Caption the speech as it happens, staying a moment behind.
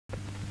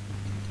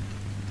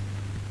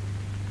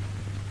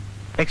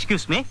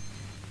Excuse me,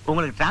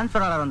 உங்களுக்கு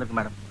transfer order வந்திருக்கு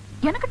madam.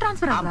 எனக்கு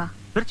ட்ரான்ஸ்ஃபர் ஆகுதா?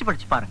 பிரிச்சு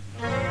படிச்சு பாருங்க.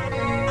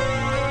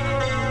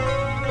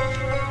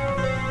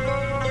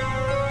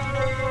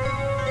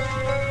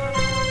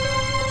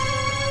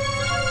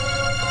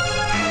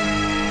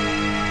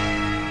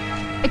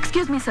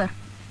 Excuse me sir.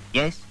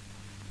 எஸ்.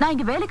 நான்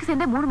இங்க வேலைக்கு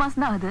சேர்ந்தே 3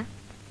 மாசம் தான் ஆகுது.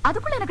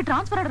 அதுக்குள்ள எனக்கு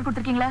ட்ரான்ஸ்ஃபர் ஆர்டர்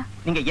கொடுத்திருக்கீங்களா?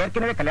 நீங்க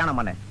ஏற்கனவே கல்யாணம்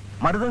பண்ண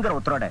மருதுங்கிற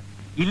உத்தரோட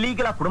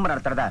இல்லீகலா குடும்பம்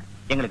நடத்துறதா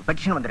எங்களுக்கு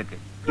பெட்டிஷன் வந்திருக்கு.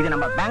 இது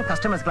நம்ம பேங்க்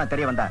கஸ்டமர்ஸ்க்குலாம்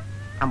தெரிய வந்தா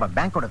நம்ம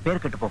பேங்கோட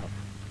பேர் கெட்டு போகும்.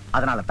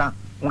 அதனால தான்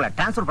உங்களை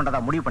ட்ரான்ஸ்ஃபர் பண்றதா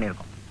முடிவு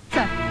பண்ணிருக்கோம்.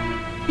 சார்,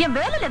 என்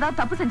வேலையில ஏதாவது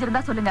தப்பு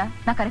செஞ்சிருந்தா சொல்லுங்க,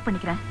 நான் கரெக்ட்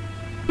பண்ணிக்கிறேன்.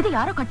 இது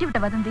யாரோ கட்டி விட்ட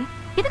வதந்தி.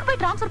 இதுக்கு போய்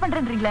ட்ரான்ஸ்ஃபர்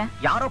பண்றேன்றீங்களே?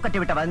 யாரோ கட்டி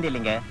விட்ட வதந்தி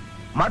இல்லைங்க.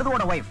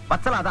 மருதுவோட வைஃப்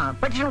வத்சலா தான்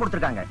பெட்டிஷன்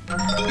கொடுத்திருக்காங்க.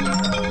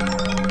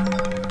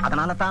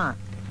 அதனால தான்.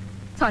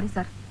 Sorry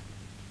sir.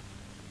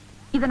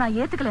 இத நான்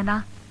ஏத்துக்கலனா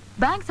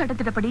பேங்க்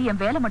சட்டத்திட்டப்படி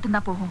என் வேலை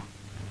மட்டும்தான் போகும்.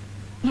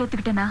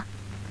 ஏத்துக்கிட்டேனா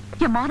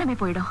என் மானமே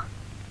போயிடும்.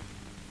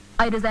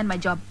 I resign my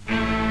job.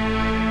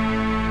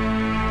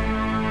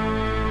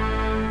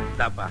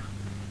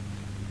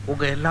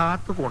 உங்க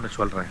எல்லாத்துக்கும் ஒண்ணு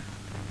சொல்றேன்.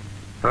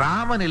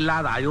 ராமன்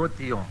இல்லாத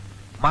அயோத்தியும்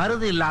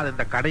மருது இல்லாத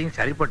இந்த கடையும்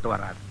சரிப்பட்டு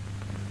வராது.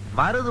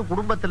 மருது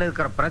குடும்பத்தில்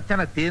இருக்கிற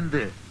பிரச்சனை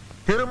தீர்ந்து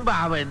திரும்ப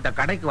அவ இந்த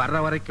கடைக்கு வர்ற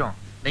வரைக்கும்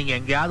நீங்க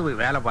எங்கேயாவது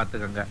போய் வேலை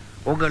பார்த்துக்கங்க.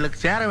 உங்களுக்கு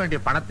சேர வேண்டிய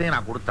பணத்தையும்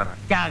நான் கொடுத்துறேன்.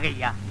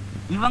 தியாகையா,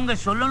 இவங்க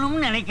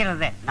சொல்லணும்னு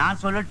நினைக்கிறத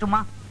நான்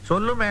சொல்லட்டுமா?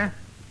 சொல்லுமே.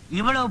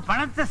 இவ்வளவு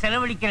பணத்தை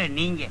செலவழிக்கிற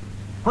நீங்க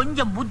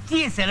கொஞ்சம்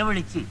புத்தியை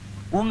செலவழிச்சு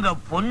உங்க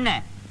பொண்ணை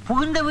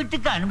புகுந்த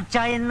வீட்டுக்கு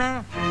அனுப்பிச்சா என்ன?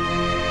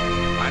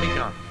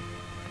 அடிக்கும்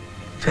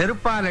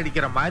செருப்பால்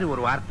அடிக்கிற மாதிரி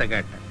ஒரு வார்த்தை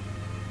கேட்டேன்.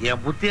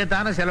 என் புத்தியை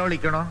தானே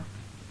செலவழிக்கணும்.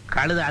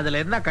 கழுது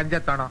அதுல என்ன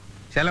கஞ்சத்தனம்?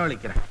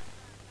 செலவழிக்கிறேன்.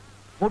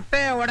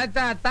 முட்டையை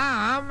உடைச்சாதான்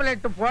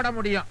ஆம்லெட் போட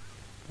முடியும்.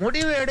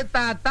 முடிவு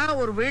எடுத்தாதான்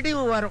ஒரு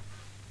விடிவு வரும்.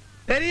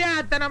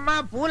 தெரியாதனமா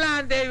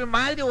பூலாந்தேவி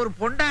மாதிரி ஒரு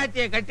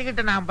பொண்டாட்டியை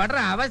கட்டிக்கிட்டு நான் படுற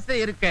அவஸ்தை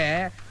இருக்க.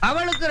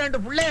 அவளுக்கு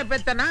 2 பிள்ளைய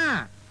பெத்தனா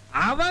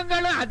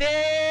அவங்களும் அதே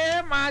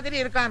மாதிரி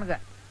இருக்கானுங்க.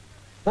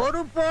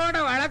 பொறுப்போட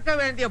வளர்க்க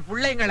வேண்டிய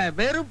பிள்ளைங்களை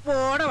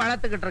வெறுப்போட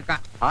வளர்த்துக்கிட்டு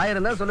இருக்கான்.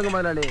 1000 தான் சொல்லுங்க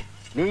முதலாளி.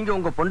 நீங்க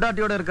உங்க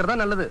பொண்டாட்டியோட இருக்கிறதா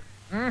நல்லது.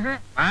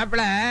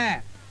 மாப்பிள,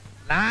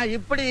 நான்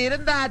இப்படி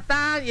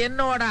இருந்தாதான்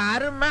என்னோட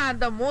அருமை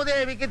அந்த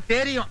மூதேவிக்கு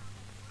தெரியும்.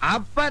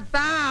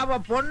 அப்பதான் அவ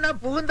பொண்ண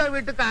புகுந்த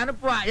வீட்டுக்கு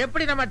அனுப்புவா.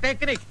 எப்படி நம்ம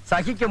டெக்னிக்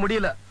சகிக்க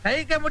முடியல.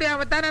 சகிக்க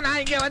முடியாம தானே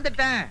நான் இங்க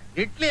வந்துட்டேன்.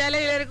 இட்லி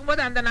இலையில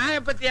இருக்கும்போது அந்த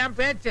நாயை பத்தி என்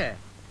பேச்சு.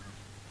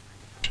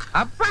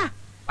 அப்பா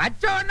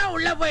வச்சோன்னா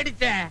உள்ள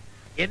போயிடுச்சே.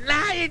 என்ன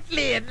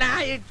இட்லி என்ன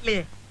இட்லி.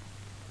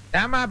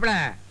 மாப்பிள,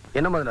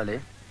 என்ன முதலாளி?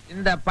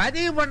 இந்த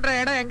பதிவு பண்ற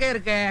இடம் எங்க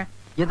இருக்கு?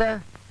 எத?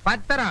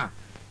 பத்திரம்.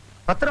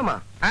 பத்திரமா?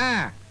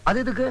 அது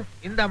எதுக்கு?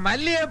 இந்த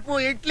மல்லிகைப்பூ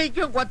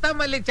இட்லிக்கும்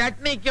கொத்தமல்லி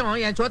சட்னிக்கும்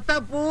என் சொத்தை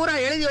பூரா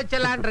எழுதி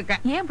வச்சலான்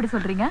இருக்கேன். ஏன் இப்படி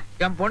சொல்றீங்க?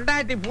 என்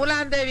பொண்டாட்டி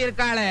பூலாந்தேவி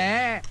இருக்காளே,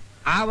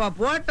 அவ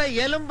போட்ட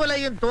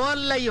எலும்புலையும்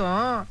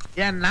தோல்லையும்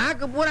என்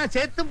நாக்கு பூரா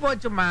செத்து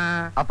போச்சுமா.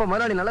 அப்ப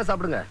முதலாளி நல்லா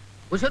சாப்பிடுங்க.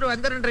 உசுறு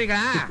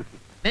வந்துருன்றீங்களா?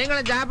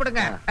 நீங்களும்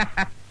சாப்பிடுங்க.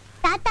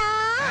 தாத்தா.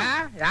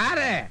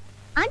 யாரு?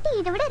 ஆண்டி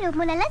இதை விட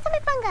ரொம்ப நல்லா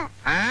சமைப்பாங்க.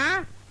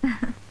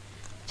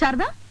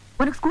 சாரதா,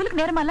 உனக்கு ஸ்கூலுக்கு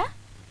நேரமா இல்ல?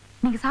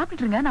 நீங்க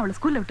சாப்பிட்டு இருங்க, நான் அவளை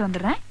ஸ்கூல்ல விட்டு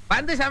வந்துடுறேன்.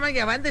 வந்து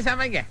சமைங்க, வந்து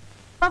சமைங்க.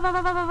 வா வா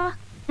வா வா வா.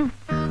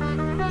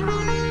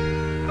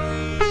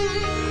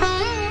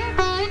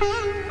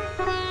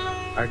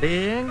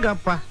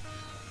 அடேங்கப்பா,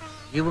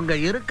 இவங்க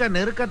இருக்க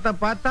நெருக்கத்தை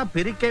பார்த்தா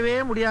பிரிக்கவே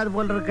முடியாது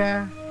போல இருக்க.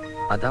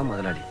 அதான்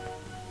முதலாளி,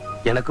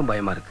 எனக்கும்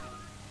பயமா இருக்கு.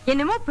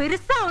 என்னமோ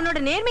பெருசா உன்னோட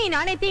நேர்மையை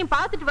நாணயத்தையும்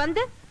பார்த்துட்டு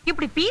வந்து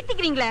இப்படி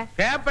பீத்திக்கிறீங்களே.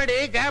 கேப்படி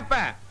கேப்ப.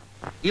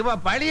 இவ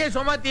பழிய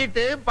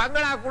சுமத்திட்டு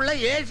பங்களாக்குள்ள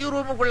ஏசி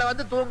ரூமுக்குள்ள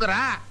வந்து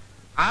தூங்குறா.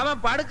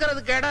 அவன்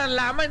படுக்கிறதுக்கு இடம்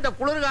இல்லாம இந்த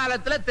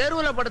குளிர்காலத்துல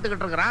தெருவுல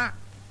படுத்துக்கிட்டு இருக்கிறான்.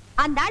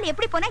 அந்த ஆள்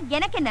எப்படி போனா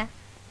எனக்கு என்ன?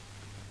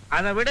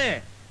 அதை விடு.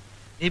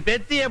 நீ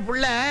பெத்திய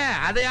புள்ள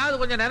அதையாவது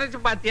கொஞ்சம் நினைச்சு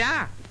பாத்தியா?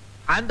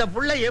 அந்த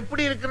புள்ள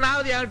எப்படி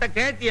இருக்குன்னாவது என்கிட்ட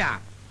கேட்டியா?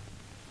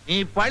 நீ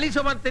பழி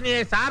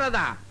சுமத்தினியே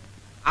சாரதா,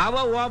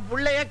 அவ உன்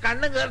புள்ளைய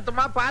கண்ணு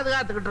கருத்துமா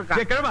பாதுகாத்துக்கிட்டு இருக்கா.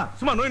 கிழமா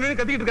சும்மா நோய் நோய்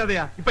கத்திக்கிட்டு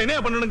இருக்காதயா. இப்ப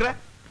என்ன பண்ணணுங்கிற?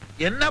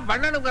 என்ன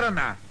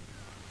பண்ணணுங்கிறன்னா,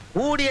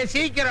 கூடிய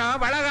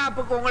சீக்கிரம்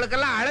வளகாப்புக்கு உங்களுக்கு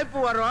எல்லாம் அழைப்பு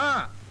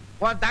வரும்.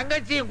 உன்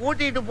தங்கச்சியை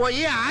கூட்டிட்டு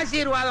போய்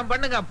ஆசீர்வாதம்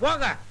பண்ணுங்க.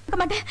 போங்க.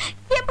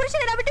 என்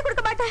புருஷனை விட்டு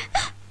கொடுக்க மாட்டேன்.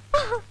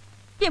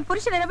 என்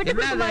புருஷனை விட்டு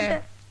கொடுக்க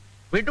மாட்டேன்.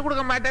 விட்டு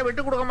கொடுக்க மாட்டேன்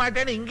விட்டு கொடுக்க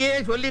மாட்டேன்னு இங்கேயே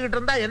சொல்லிக்கிட்டு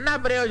இருந்தா என்ன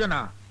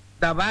பிரயோஜனம்?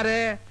 இந்த பாரு,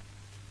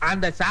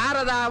 அந்த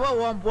சாரதாவை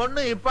உன்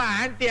பொண்ணு இப்ப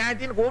ஆன்டி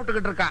ஆன்டின்னு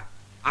கூப்பிட்டுக்கிட்டு இருக்கா.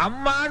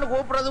 அம்மான்னு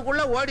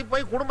கூப்பிடுறதுக்குள்ள ஓடி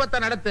போய் குடும்பத்தை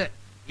நடத்து.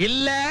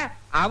 இல்ல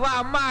அவ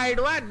அம்மா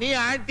ஆயிடுவா, நீ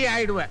ஆன்டி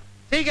ஆயிடுவ.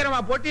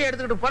 சீக்கிரமா பொட்டி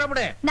எடுத்துக்கிட்டு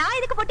புறப்படு. நான்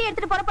இதுக்கு பொட்டி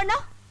எடுத்துட்டு புறப்படா?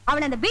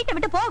 அவளை அந்த வீட்டை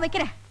விட்டு போக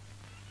வைக்கிறேன்.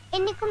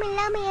 என்னைக்கும்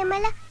இல்லாம என்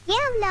மேல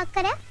ஏன் அவ்வளவு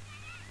அக்கறை?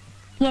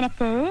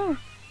 எனக்கு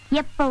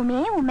எப்பவுமே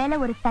உன் மேல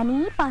ஒரு தனி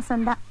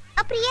பாசம் தான்.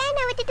 அப்படி ஏன்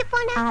நான் விட்டுட்டு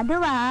போன?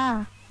 அதுவா,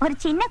 ஒரு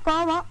சின்ன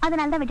கோவம்,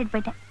 அதனாலதான் விட்டுட்டு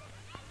போயிட்டேன்.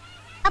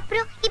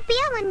 அப்புறம்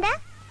இப்பயா வந்த?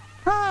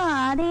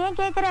 அதை ஏன்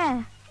கேக்குற?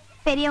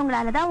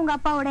 பெரியவங்களாலதான் உங்க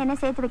அப்பாவோட என்ன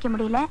சேர்த்து வைக்க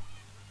முடியல.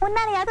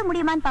 உன்னாலையாவது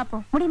முடியுமான்னு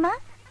பாப்போம். முடியுமா?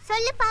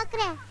 சொல்லு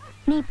பாக்குறேன்.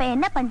 நீ இப்ப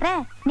என்ன பண்ற?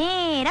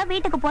 நேரா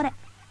வீட்டுக்கு போற.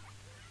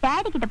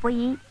 டாடி கிட்ட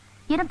போய்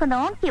எனக்கு அந்த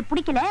ஆண்டிய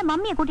பிடிக்கல,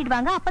 மம்மியை கூட்டிட்டு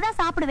வாங்க, அப்பதான்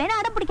சாப்பிடுவேன்னு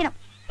அடம் பிடிக்கணும்.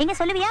 எங்க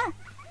சொல்லுவியா?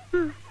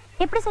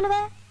 எப்படி சொல்லுவ?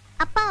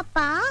 அப்பா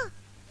அப்பா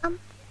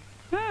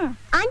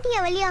ஆண்டிய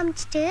வெளிய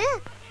அமிச்சிட்டு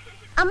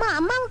அம்மா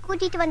அம்மாவை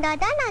கூட்டிட்டு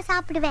வந்தாதான் நான்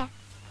சாப்பிடுவேன்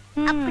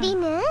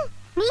அப்படின்னு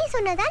நீ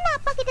சொன்னதா நான்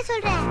அப்பா கிட்ட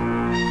சொல்றேன்.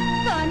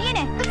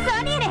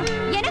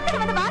 எனக்கு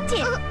வந்து வாச்சி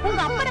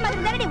உங்க அப்பா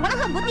மாதிரி தானே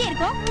உலகம் புத்தி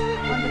இருக்கும்.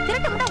 அந்த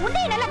திருட்டு முட்டை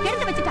உன்னைய நல்லா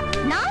கெடுத்து வச்சிட்டா.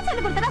 நான்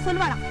சொல்லி கொடுத்ததா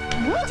சொல்வாராம்.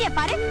 மூஞ்சிய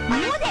பாரு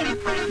மூதேவி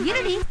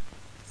இருடி.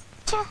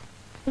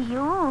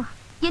 ஐயோ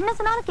என்ன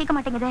சொன்னாலும் கேட்க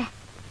மாட்டேங்குதே.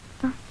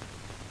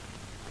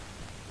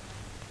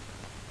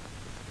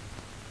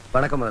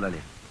 வணக்கம் முதலாளி.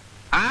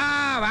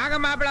 வாங்க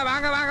மாப்பிள,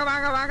 வாங்க வாங்க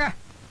வாங்க வாங்க.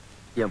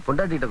 என்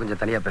பொண்டாட்டிகிட்ட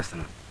கொஞ்சம் தனியா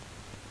பேசணும்.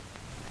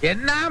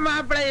 என்ன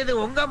மாப்பிள இது?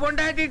 உங்க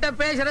பொண்டாட்டிட்ட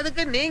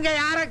பேசுறதுக்கு நீங்க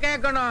யார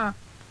கேட்கணும்?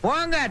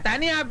 போங்க,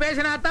 தனியா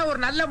பேசினாதான் ஒரு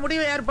நல்ல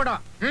முடிவு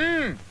ஏற்படும்.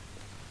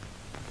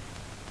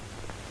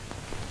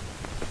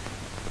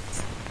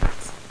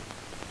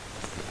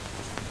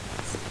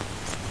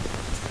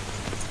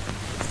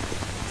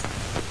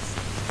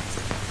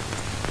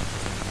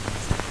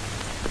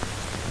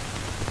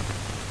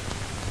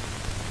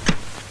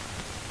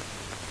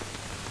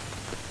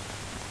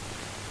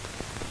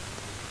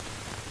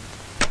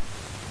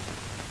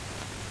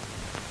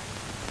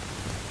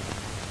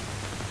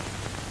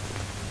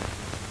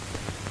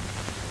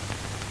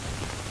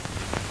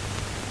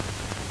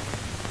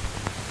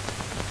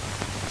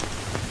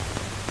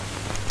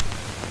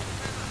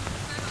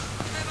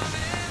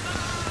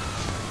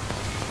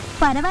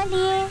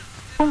 பரவாயில்லையே,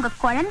 உங்க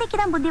குழந்தைக்கு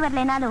தான் புத்தி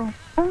வரலனாலும்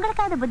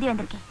உங்களுக்காவது புத்தி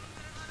வந்திருக்கேன்.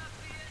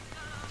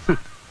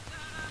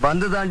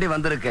 வந்து தாண்டி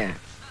வந்திருக்கேன்.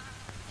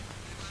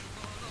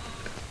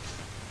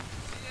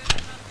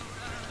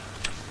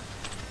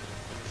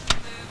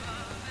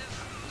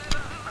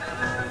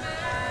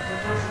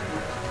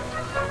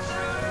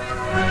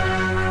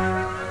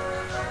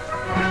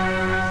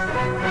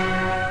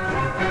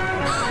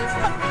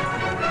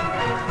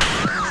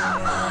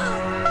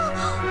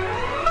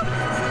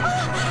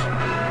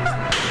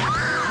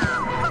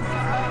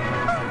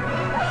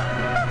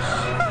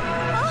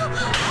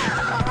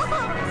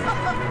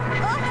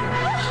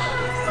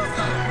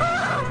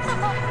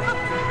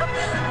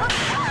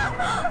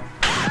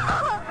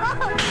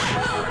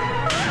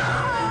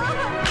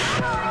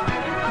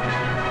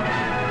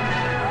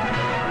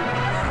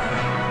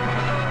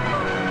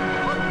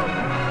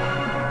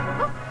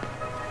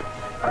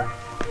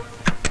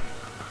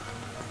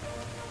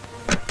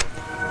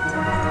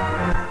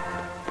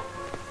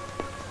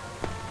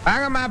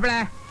 வாங்க மாப்பிள,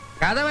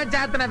 கதவை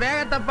சாத்தின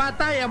வேகத்தை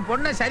பார்த்தா என்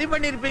பொண்ணை சரி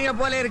பண்ணிருப்பீங்க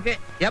போல இருக்கு.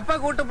 எப்ப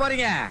கூட்டு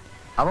போறீங்க?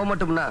 அவ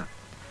மட்டும்னா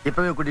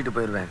இப்பவே கூட்டிட்டு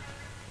போயிருவேன்.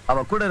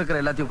 அவ கூட இருக்கிற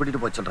எல்லாத்தையும்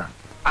கூட்டிட்டு போய் சொல்றான்.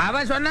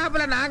 அவ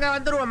சொன்னாப்புல நாங்க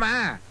வந்துருவோமா?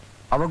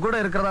 அவ கூட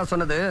இருக்கிறதா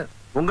சொன்னது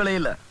உங்களே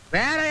இல்ல,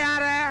 வேற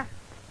யார?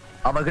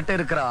 அவகிட்ட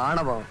இருக்கிற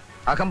ஆணவம்,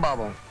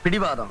 அகம்பாவம்,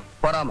 பிடிவாதம்,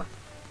 பொறாம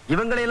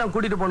இவங்களையெல்லாம்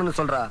கூட்டிட்டு போகணும்னு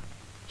சொல்றா.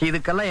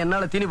 இதுக்கெல்லாம்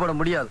என்னால தீனி போட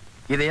முடியாது.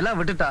 இதையெல்லாம்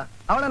விட்டுட்டா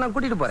அவளை நான்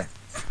கூட்டிட்டு போறேன்.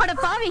 அட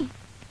பாவி,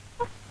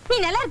 நீ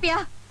நல்லா இருப்பியா?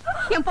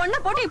 என் பொண்ணை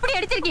போட்டு இப்படி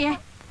அடிச்சிருக்கியே.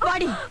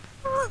 வாடி.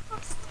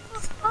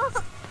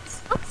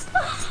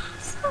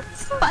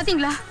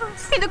 பாத்தீங்களா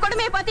இந்த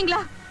கொடுமையை? பாத்தீங்களா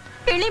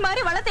கிளி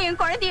மாதிரி வளர்த்த என்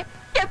குழந்தைய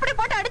எப்படி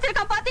போட்டு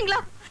அடிச்சிருக்கா? பாத்தீங்களா?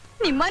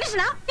 நீ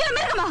மனுஷனா இல்ல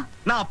மிருகமா?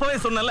 நான் அப்பவே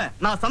சொன்னல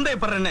நான்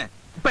சந்தேகப்படுறேன்னு.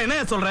 இப்ப என்ன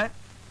சொல்ற?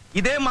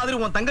 இதே மாதிரி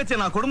உன் தங்கச்சியை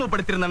நான்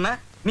கொடுமைப்படுத்திருந்தேன்னா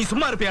நீ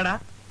சும்மா இருப்பியாடா?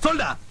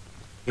 சொல்டா.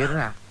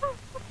 இருடா.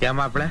 ஏன்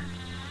மாப்பிள,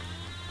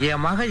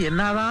 என் மக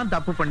என்னதான்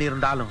தப்பு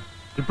பண்ணியிருந்தாலும்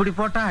இப்படி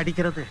போட்டா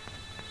அடிக்கிறது?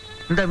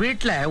 இந்த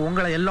வீட்டுல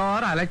உங்களை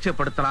எல்லாரும்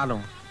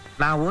அலட்சியப்படுத்தினாலும்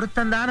நான்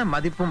ஒருத்தன் தானே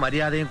மதிப்பும்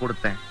மரியாதையும்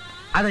கொடுத்தேன்.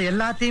 அதை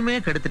எல்லாத்தையுமே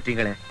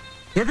கெடுத்துட்டீங்களே.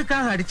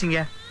 எதுக்காக அடிச்சீங்க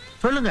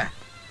சொல்லுங்க?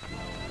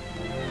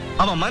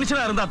 அவன்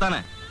மனுஷனா இருந்தா தானே.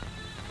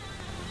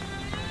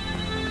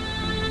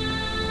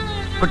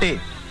 குட்டி,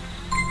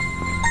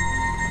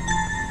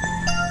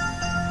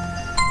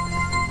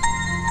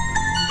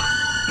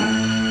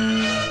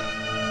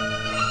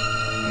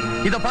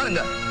 இத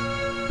பாருங்க,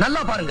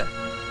 நல்லா பாருங்க.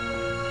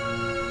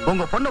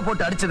 உங்க பொண்ணை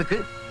போட்டு அடிச்சதுக்கு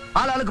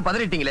ஆளாளுக்கு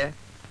பதறிட்டீங்களே.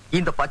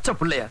 இந்த பச்சை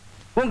புள்ளைய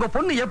உங்க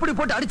பொண்ணு எப்படி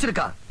போட்டு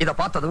அடிச்சிருக்கா இத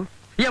பார்த்ததும்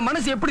என்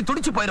மனசு எப்படி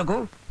துடிச்சு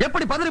போயிருக்கும்,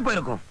 எப்படி பதறி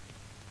போயிருக்கும்.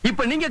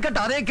 இப்ப நீங்க கேட்ட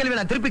அதே கேள்வி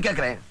நான் திருப்பி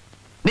கேட்கிறேன்.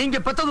 நீங்க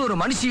பெத்தது ஒரு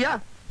மனுஷியா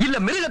இல்ல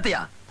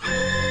மிருகத்தையா?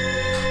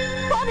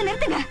 போது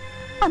நிறுத்துங்க.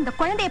 அந்த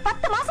குழந்தைய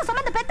 10 மாசம்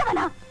சுமந்து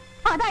பெத்தவனா?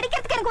 அதை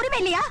அடிக்கிறதுக்கு எனக்கு உரிமை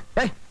இல்லையா?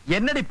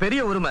 என்னடி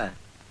பெரிய உரிமை?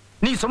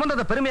 நீ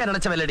சுமந்தத பெருமையா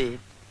நினைச்சவ இல்லடி,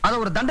 அத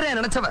ஒரு தண்டனையா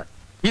நினைச்சவ.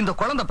 இந்த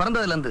குழந்தை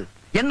பிறந்ததுல இருந்து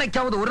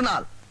என்னைக்காவது ஒரு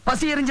நாள்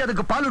பசி எரிஞ்சு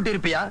அதுக்கு பால் ஊட்டி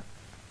இருப்பியா?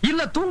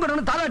 இல்ல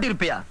தூங்கணும்னு தாளாட்டி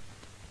இருப்பியா?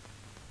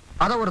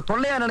 அத ஒரு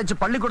தொல்லையா நினைச்சு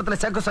பள்ளிக்கூடத்துல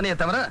சேர்க்க சொன்னியே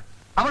தவிர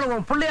அவளை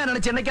உன் புள்ளையா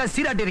நினைச்சு என்னைக்கா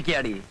சீராட்டி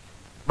இருக்கியாடி?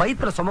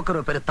 வயிற்றுல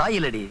சுமக்கிற பேரு தாய்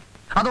இல்லடி,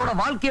 அதோட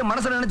வாழ்க்கைய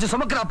மனசுல நினைச்சு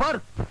சுமக்கிறா பார்,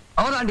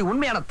 அவதாண்டி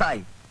உண்மையான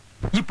தாய்.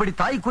 இப்படி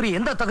தாய்க்குரிய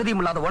எந்த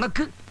தகுதியும் இல்லாத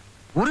உனக்கு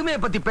உரிமையை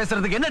பத்தி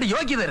பேசுறதுக்கு என்னடி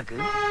யோகியதை இருக்கு?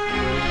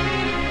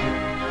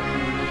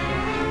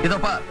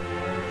 இதப்பா,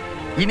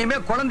 இனிமே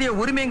குழந்தைய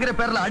உரிமைங்கிற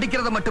பேர்ல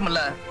அடிக்கிறத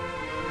மட்டுமல்ல,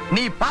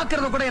 நீ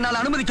பாக்குறத கூட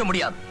என்னால அனுமதிக்க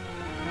முடியாது.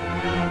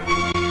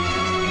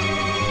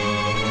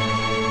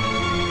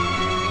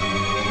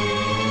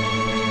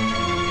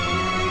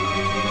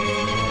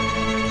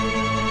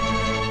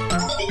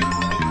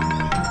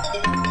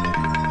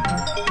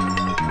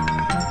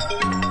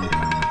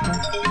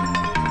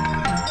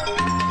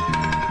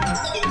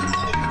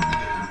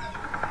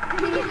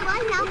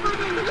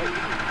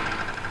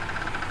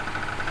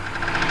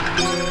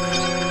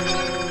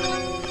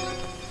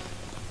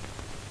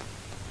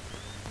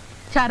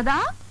 சாரதா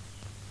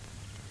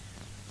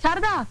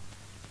சாரதா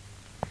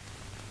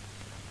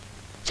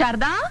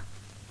சாரதா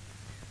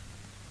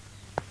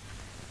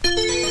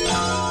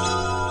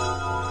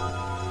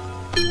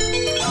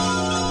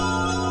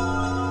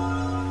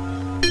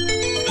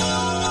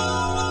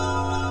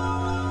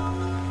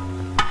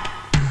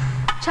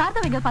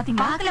சாரதா எங்க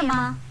பாத்தீங்களா? பாக்கலமா.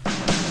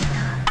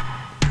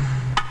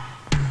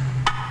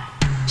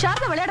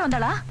 சாரதா விளையாட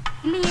வந்தாளா?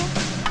 இல்லையே.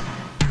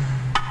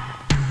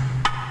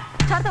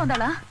 சாரதா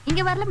வந்தாளா?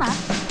 இங்க வரலமா.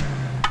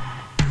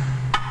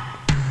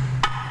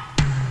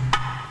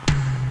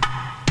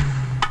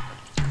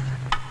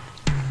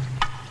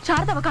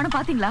 சாரதாவை காணோம்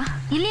பாத்தீங்களா?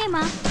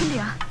 இல்லையேம்மா.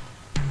 இல்லையா?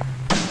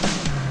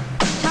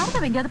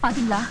 சாரதாவை எங்கயாவது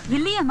பாத்தீங்களா?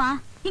 இல்லையேம்மா.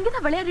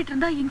 இங்கதான் விளையாடிட்டு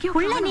இருந்தா எங்கேயோ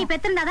புள்ள நீ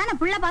பெத்திருந்தா தானே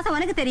புள்ள பாசம்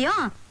உனக்கு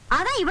தெரியும்.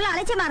 அதான் இவ்வளவு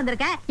அலட்சியமா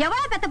இருந்திருக்க.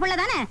 எவ்வளவு பெத்த புள்ள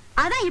தானே,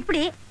 அதான்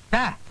இப்படி.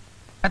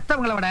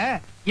 பெத்தவங்களை விட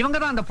இவங்க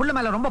தான் அந்த புள்ள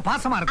மேல ரொம்ப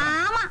பாசமா இருக்கு.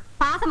 ஆமா,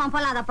 பாசமா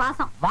போலாத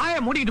பாசம். வாயை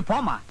மூடிட்டு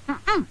போமா.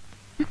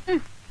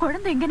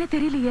 குழந்தை எங்கன்னே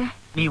தெரியலையே.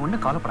 நீ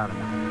ஒண்ணு கவலைப்படாத,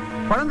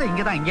 குழந்தை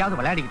இங்கதான் எங்கேயாவது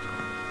விளையாடிக்கிட்டு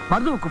இருக்கு.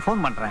 மருதுவுக்கு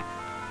போன் பண்றேன்,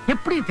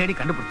 எப்படி தேடி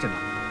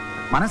கண்டுபிடிச்சிடலாம்.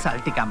 மனசை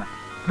அழட்டிக்காம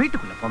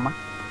வீட்டுக்குள்ள போமா.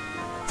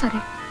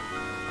 சரி.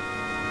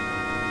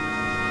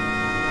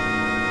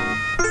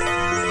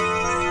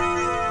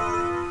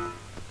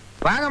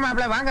 வாங்க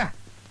மாப்பிள்ள வாங்க.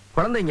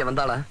 குழந்தை இங்க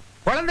வந்தாளா?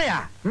 குழந்தையா?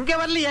 இங்க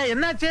வரலையா?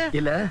 என்னாச்சு?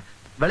 இல்ல,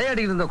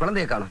 விளையாடி இருந்த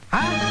குழந்தைய காணோம்.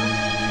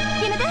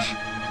 என்னது?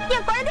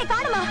 என் குழந்தைய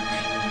காணுமா?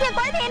 என்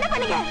குழந்தைய என்ன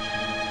பண்ணீங்க?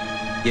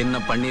 என்ன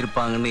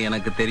பண்ணிருப்பாங்கன்னு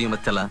எனக்கு தெரியும்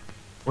வச்சலா.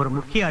 ஒரு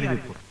முக்கிய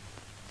அறிவிப்பு.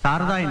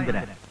 சாரதா என்கிற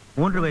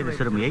 3 வயது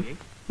சிறுமியை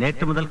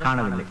நேற்று முதல்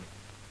காணவில்லை.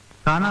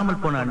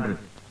 காணாமல் போன அன்று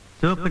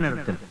சிவப்பு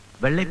நிறத்தில்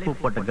வெள்ளைப்பூ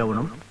போட்ட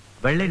கவுனும்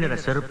வெள்ளை நிற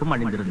செருப்பும்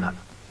அணிந்திருந்தார்.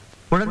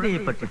 குழந்தையை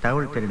பற்றி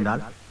தகவல்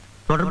தெரிந்தால்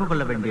தொடர்பு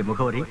கொள்ள வேண்டிய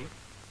முகவரி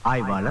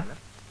ஆய்வாளர்,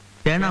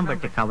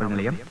 தேனாம்பேட்டை காவல்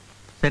நிலையம்,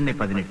 சென்னை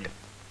 18.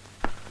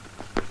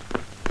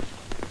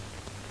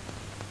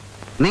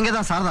 நீங்க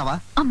தான் சாரதாவா?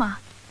 ஆமா.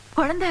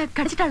 குழந்தை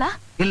கிடைச்சிட்டாளா?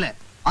 இல்ல,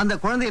 அந்த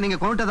குழந்தையை நீங்க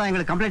கொண்டுட்டதா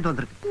எங்களுக்கு கம்ப்ளைண்ட்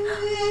வந்திருக்கு.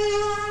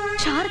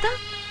 சாரதா?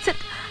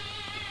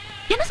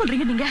 என்ன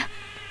சொல்றீங்க நீங்க?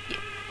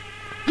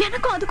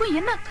 எனக்கும் அதுக்கும்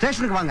என்ன?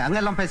 ஸ்டேஷனுக்கு வாங்க, அங்க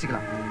எல்லாம்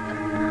பேசிக்கலாம்.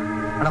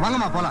 அட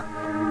வாங்கம்மா போலாம்.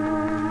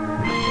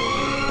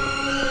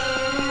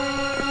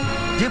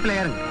 ஜீப்ல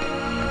ஏறுங்க.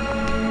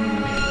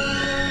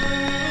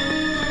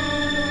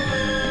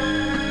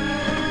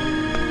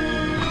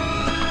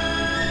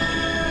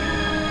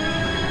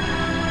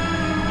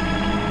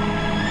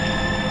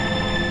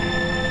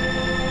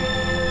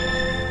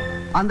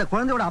 அந்த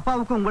குழந்தையோட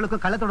அப்பாவுக்கும்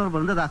உங்களுக்கும் கள்ள தொடர்பு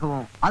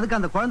இருந்ததாகவும், அதுக்கு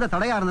அந்த குழந்தை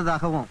தடையா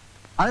இருந்ததாகவும்,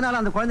 அதனால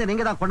அந்த குழந்தை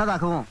நீங்க தான்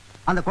கொண்டதாகவும்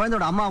அந்த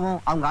குழந்தையோட அம்மாவும்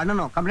அவங்க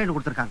அண்ணனும் கம்ப்ளைண்ட்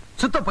கொடுத்திருக்காங்க.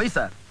 சுத்த பொய்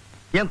சார்.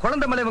 என்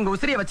குழந்தை மேல இவங்க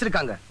உசிரிய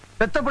வச்சிருக்காங்க.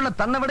 பெத்த பிள்ளை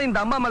தன்னை விட இந்த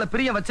அம்மா மேல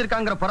பிரியம்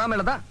வச்சிருக்காங்கிற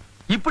பொறாமையில தான்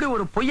இப்படி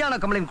ஒரு பொய்யான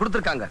கம்ப்ளைண்ட்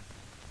கொடுத்திருக்காங்க.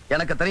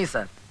 எனக்கு தெரியும்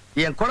சார்,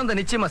 என் குழந்தை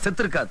நிச்சயமா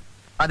செத்து இருக்காது.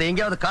 அது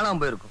எங்கேயாவது காணாம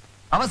போயிருக்கும்.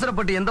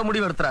 அவசரப்பட்டு எந்த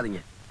முடிவும்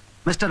எடுத்துறாதீங்க.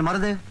 மிஸ்டர்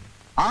மருது,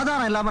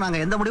 ஆதாரம் இல்லாம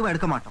நாங்க எந்த முடிவும்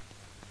எடுக்க மாட்டோம்.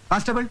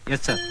 கான்ஸ்டபிள்.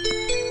 Yes sir.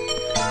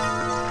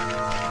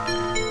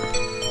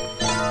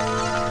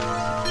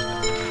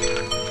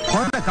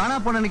 குழந்தை காணா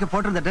போன அன்னைக்கு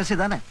போட்டிருந்த ட்ரெஸ்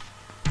தானே?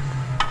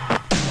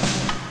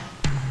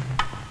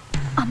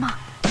 ஆமா.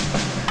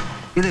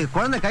 இது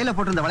குழந்தை கையில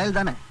போட்டிருந்த வளையல்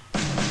தானே?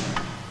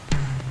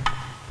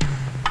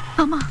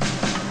 ஆமா.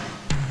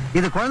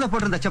 இது குழந்தை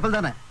போட்டிருந்த செப்பல்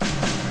தானே?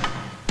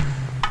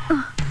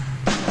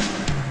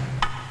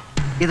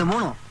 இது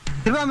 3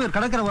 திருவாமியூர்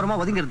கடற்கரை ஓரமா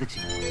ஒதுங்கி இருந்துச்சு.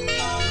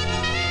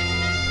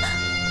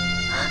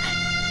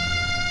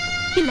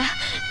 இல்ல,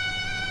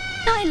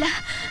 நான் இல்ல.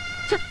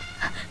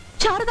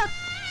 சாரதா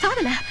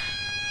சாகல.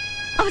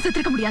 அவ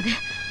செத்துருக்க முடியாது.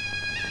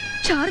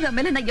 சாரதா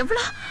மேல நான்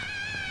எவ்வளவு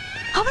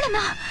அவள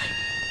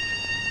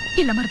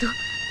இல்ல மருது,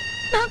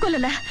 நான்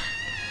கொல்லல.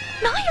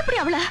 நான் எப்படி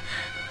அவள?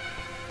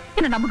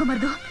 என்ன நம்புங்க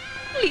மருது,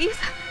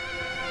 ப்ளீஸ்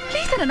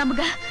ப்ளீஸ் என்ன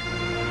நம்புங்க.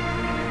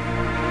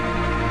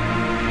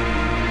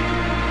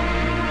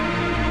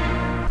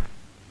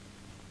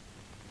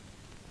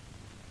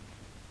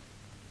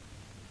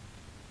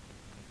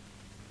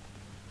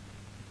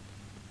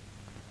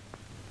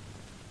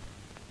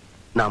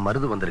 நான்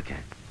மருது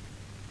வந்திருக்கேன்.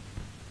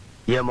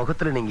 என்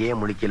முகத்துல நீங்க ஏன்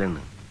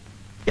முழிக்கலன்னு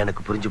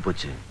எனக்கு புரிஞ்சு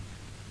போச்சு.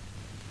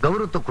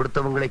 கௌரவத்தை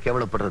கொடுத்தவங்களே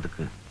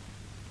கேவலப்படுறதுக்கு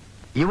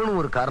இவனும்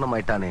ஒரு காரணம்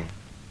ஆயிட்டானே.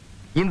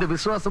 இந்த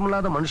விசுவாசம்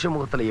இல்லாத மனுஷ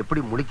முகத்துல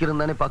எப்படி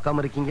முழிக்கிறதானே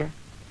பார்க்காம இருக்கீங்க?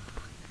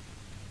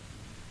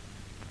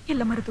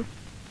 இல்ல மருது,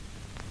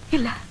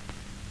 இல்ல.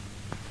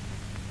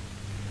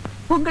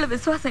 உங்களை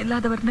விசுவாசம்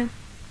இல்லாதவர்னு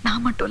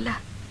நான் மட்டும் இல்ல,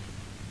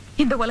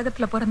 இந்த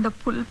உலகத்துல பிறந்த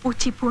புல்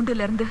பூச்சி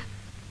பூண்டுல இருந்து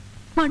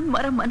மண்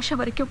மரம்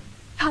மனுஷன் வரைக்கும்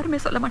யாருமே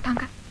சொல்ல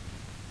மாட்டாங்க.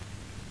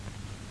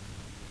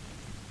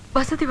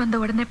 வசதி வந்த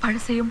உடனே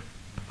பழசையும்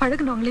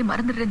பழகுனவங்களையும்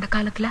மறந்துடுற இந்த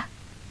காலத்துல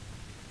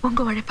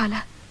உங்க உழைப்பால,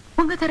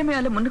 உங்க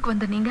திறமையால முன்னுக்கு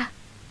வந்த நீங்க,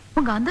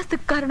 உங்க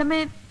அந்தஸ்துக்கு காரணமே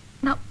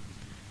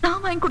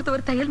நான் வாங்கி கொடுத்த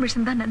ஒரு தையல்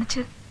மிஷின் தான்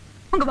நினைச்சு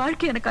உங்க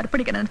வாழ்க்கையை எனக்கு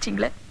அர்ப்பணிக்க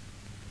நினைச்சீங்களே.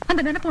 அந்த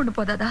நினைப்பு ஒண்ணு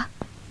போதாதா?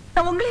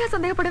 நான் உங்களையா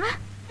சந்தேகப்படுவேன்?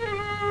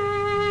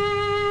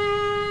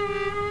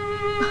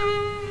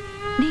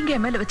 நீங்க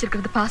என் மேல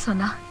வச்சிருக்கிறது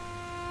பாசம்னா,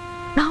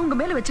 நான் உங்க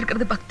மேல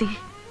வச்சிருக்கிறது பக்தி.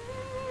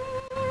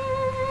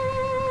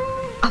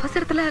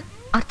 அவசரத்துல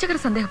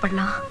அர்ச்சகர்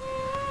சந்தேகப்படலாம்.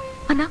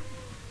 ஆனா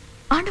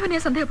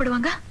ஆண்டவனையா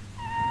சந்தேகப்படுவாங்க?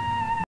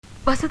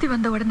 வசதி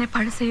வந்த உடனே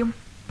பழசையும்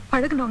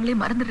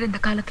பழகுனவங்களையும் மறந்துடுற இந்த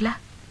காலத்துல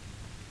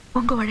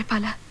உங்க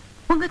உழைப்பால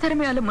உங்க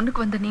திறமையால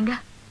முன்னுக்கு வந்த நீங்க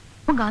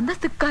உங்க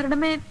அந்தஸ்துக்கு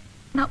காரணமே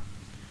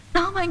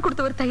நான் வாங்கி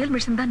கொடுத்த ஒரு தையல்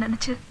மிஷின் தான்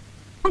நினைச்சு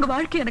உங்க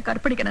வாழ்க்கையை எனக்கு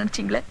அர்ப்பணிக்க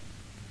நினைச்சீங்களே.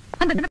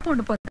 அந்த நினைப்பு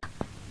ஒண்ணு போதா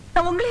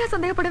நான் உங்களையா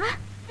சந்தேகப்படுவேன்?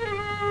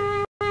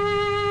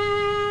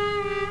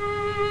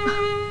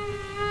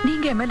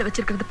 நீங்க என் மேல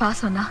வச்சிருக்கிறது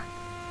பாசம்னா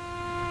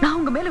நான்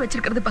உங்க மேல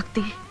வச்சிருக்கிறது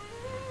பக்தி.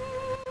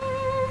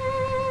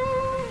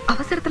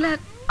 அவசரத்துல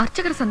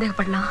அர்ச்சகர்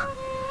சந்தேகப்படலாம்.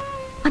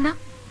 ஆனா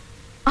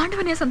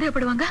ஆண்டவனையா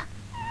சந்தேகப்படுவாங்க?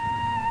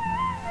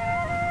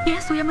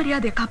 ஏன்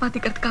சுயமரியாதையை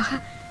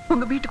காப்பாத்திக்கிறதுக்காக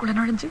உங்க வீட்டுக்குள்ள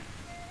நுழைஞ்சு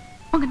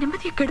உங்க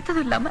நிம்மதியை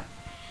கெடுத்ததும் இல்லாம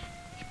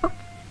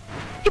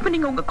இப்ப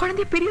நீங்க உங்க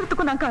குழந்தைய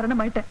பிரியறதுக்கும் நான்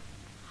காரணமாயிட்டேன்.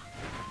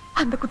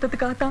 அந்த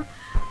குத்தத்துக்காகத்தான்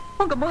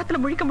உங்க முகத்துல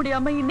முழிக்க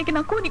முடியாம இன்னைக்கு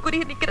நான் கூனி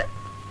குறிய நிக்கிறேன்.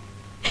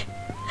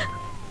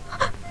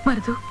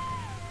 மருது,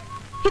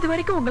 இது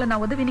வரைக்கும் உங்களை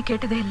நான் உதவின்னு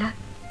கேட்டதே இல்ல.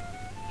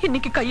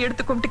 இன்னைக்கு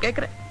கையெடுத்து கும்பிட்டு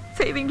கேக்குறேன்,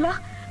 செய்வீங்களா?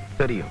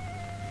 தெரியும்,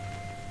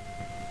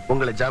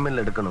 உங்களை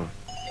ஜாமீன்ல எடுக்கணும்,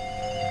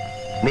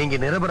 நீங்க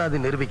நிரபராதி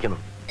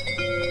நிரூபிக்கணும்,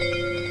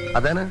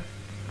 அதானே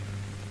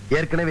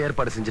ஏற்கனவே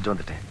ஏற்பாடு செஞ்சுட்டு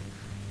வந்துட்டேன்.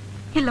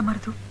 இல்ல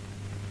மருது,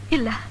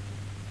 இல்ல.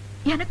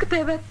 எனக்கு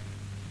தேவை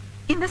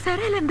இந்த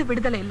சிறையில இருந்து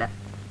விடுதலை இல்ல,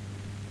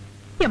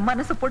 என்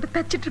மனசை போட்டு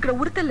தச்சிட்டு இருக்கிற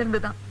உறுத்தல்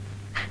இருந்துதான்.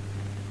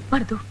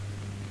 மருது,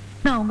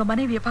 நான் உங்க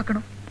மனைவியை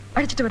பார்க்கணும்,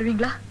 அழைச்சிட்டு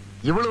வருவீங்களா?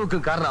 இவ்வளவுக்கு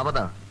காரணம்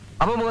அவதான்.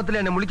 அவ முகத்துல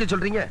என்ன முழிக்க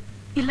சொல்றீங்க?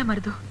 இல்ல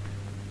மருது,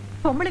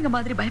 பொம்பளைங்க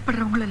மாதிரி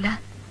பயப்படுறவங்களும் இல்ல,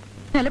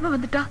 நிலைமை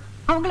வந்துட்டா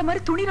அவங்கள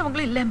மாதிரி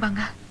துணிறவங்களும்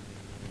இல்லம்பாங்க.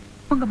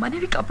 உங்க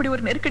மனைவிக்கு அப்படி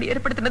ஒரு நெருக்கடி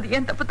ஏற்படுத்தினது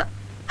ஏன் தப்புதான்.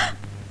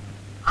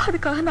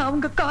 அதுக்காக நான்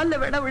அவங்க கால்ல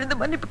வேணா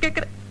விழுந்து மன்னிப்பு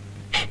கேட்கிறேன்.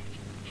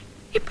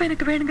 இப்ப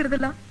எனக்கு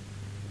வேணுங்கிறதெல்லாம்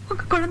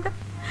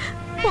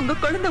உங்க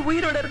குழந்தை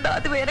உயிரோட இருந்தா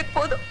அதுவே எனக்கு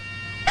போதும்.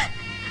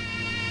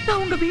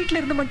 நான் உங்க வீட்டுல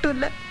இருந்து மட்டும்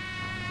இல்ல,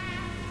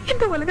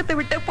 இந்த உலகத்தை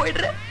விட்டே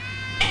போயிடுறேன்.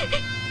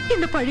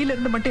 இந்த பழியில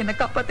இருந்து மட்டும் என்ன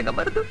காப்பாத்துங்க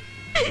மருது,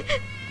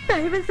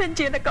 தயவு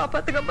செஞ்சு என்ன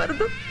காப்பாத்துங்க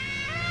மருது.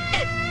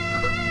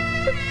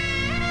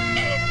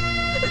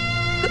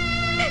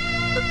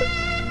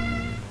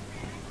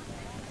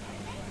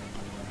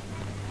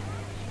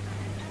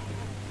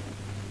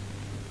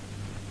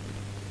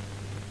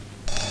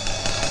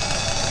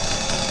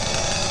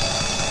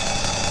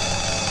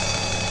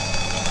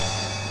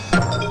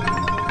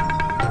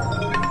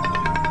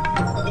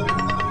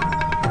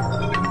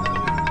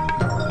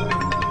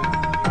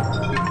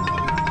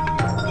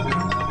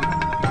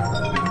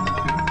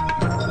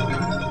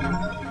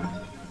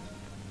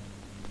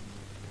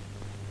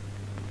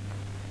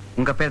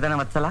 உங்க பேர் தானே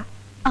வத்சலா?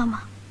 ஆமா.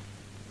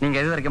 நீங்க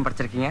எது வரைக்கும்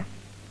படிச்சிருக்கீங்க?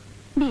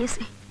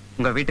 பிஎஸ்சி.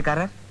 உங்க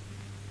வீட்டுக்காரர்?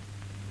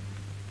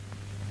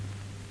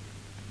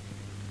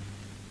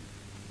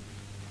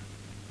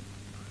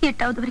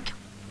 எட்டாவது வரைக்கும்.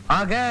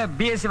 ஆக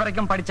பிஎஸ்சி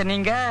வரைக்கும் படிச்ச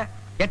நீங்க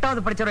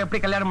 8வது படிச்சவரை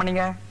எப்படி கல்யாணம்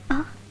பண்ணீங்க?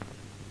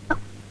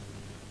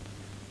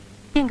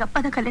 எங்க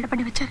அப்பா தான் கல்யாணம்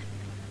பண்ணி வச்சாரு.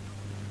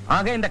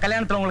 ஆக இந்த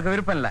கல்யாணத்துல உங்களுக்கு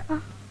விருப்பம் இல்ல?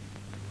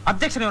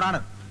 Objection your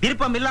honour.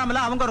 விருப்பம்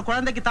இல்லாமல அவங்க ஒரு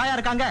குழந்தைக்கு தாயா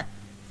இருக்காங்க.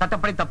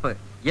 சட்டப்படி தப்பு.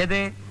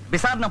 எது?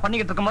 விசாரணை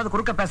பண்ணிக்கிட்டு இருக்கும்போது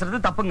குறுக்க பேசுறது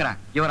தப்புங்கிறேன்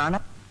your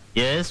honour.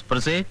 S,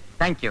 proceed.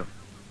 Thank you.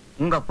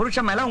 உங்க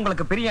புருஷன் மேல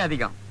உங்களுக்கு பிரியம்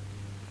அதிகம்.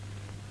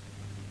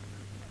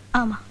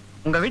 ஆமா.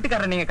 உங்க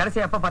வீட்டுக்காரர் நீங்க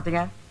கடைசியா எப்ப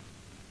பாத்தீங்க?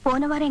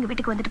 போன வாரம் எங்க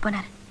வீட்டுக்கு வந்துட்டு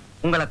போனாரு.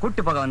 உங்களை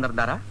கூட்டி போக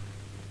வந்திருந்தாரா?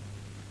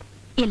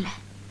 இல்ல.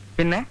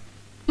 பின்ன?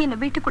 என்ன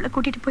வீட்டுக்குள்ள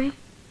கூட்டிட்டு போய்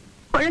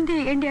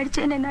குழந்தைய ஏண்டி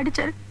அடிச்சு என்ன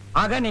அடிச்சாரு.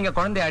 ஆக நீங்க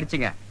குழந்தைய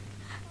அடிச்சீங்க?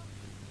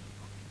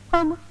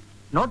 ஆமா.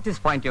 Note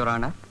this point your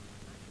honour.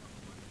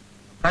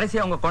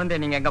 கடைசியா உங்க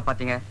குழந்தைய நீங்க எங்க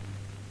பாத்தீங்க?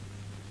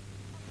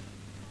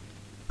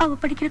 அவ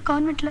படிக்கிற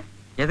கான்வென்ட்ல.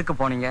 எதுக்கு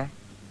போனீங்க?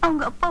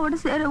 அவங்க அப்பாவோட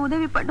சேர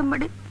உதவி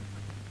பண்ணும்படி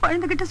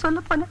குழந்தைகிட்ட சொல்ல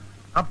போனேன்.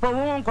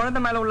 அப்பவும் குழந்தை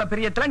மேல உள்ள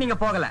பிரியத்துல நீங்க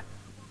போகல,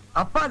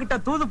 அப்பா கிட்ட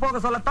தூது போக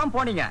சொல்லத்தான்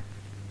போனீங்க.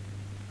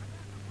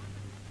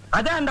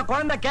 அதான் அந்த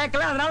குழந்தை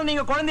கேட்கல, அதனால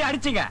நீங்க குழந்தைய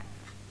அடிச்சீங்க.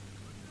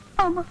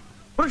 ஆமா.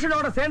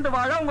 புருஷனோட சேர்ந்து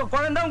வாழ உங்க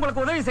குழந்தை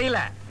உங்களுக்கு உதவி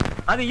செய்யல.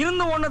 அது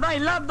இருந்து ஒண்ணுதான்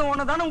இல்லாத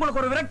ஒண்ணுதான்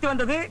உங்களுக்கு ஒரு விரக்தி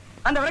வந்தது.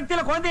 அந்த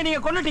விரக்தியில குழந்தைய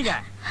நீங்க கொன்னுட்டீங்க.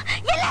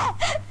 இல்ல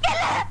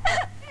இல்ல,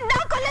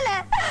 நான் கொல்லல,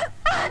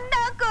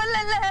 நான்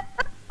கொல்லல.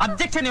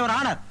 Objection your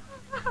honour.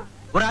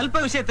 ஒரு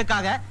அல்ப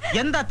விஷயத்துக்காக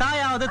எந்த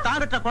தாயாவது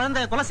தான் பெற்ற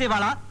குழந்தையை கொலை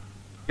செய்வாளா?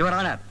 யுவர்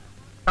ஆனர்,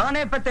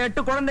 தானே பெற்ற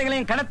 8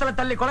 குழந்தைகளையும் கிணத்துல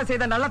தள்ளி கொலை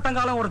செய்த நல்ல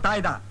தங்காலம் ஒரு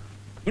தாய் தான்.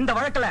 இந்த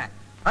வழக்குல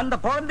அந்த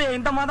குழந்தையை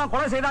இந்த மாதம்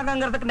கொலை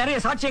செய்தாங்கிறதுக்கு நிறைய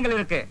சாட்சியங்கள்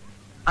இருக்கு.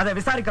 அதை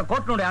விசாரிக்க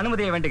கோர்ட்டினுடைய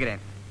அனுமதியை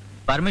வேண்டுகிறேன்.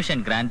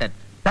 Permission granted.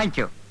 Thank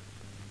you.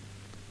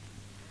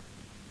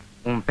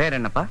 உன் பேர்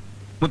என்னப்பா?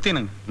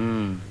 முத்தினுங்க.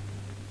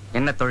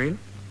 என்ன தொழில்?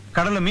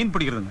 கடல்ல மீன்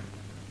பிடிக்கிறதுங்க.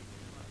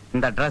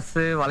 இந்த Dress,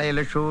 வளையல்,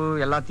 ஷூ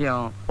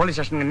எல்லாத்தையும் போலீஸ்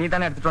ஸ்டேஷனுக்கு நீ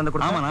தானே எடுத்துட்டு வந்து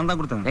கொடுத்த? ஆமா, நான் தான்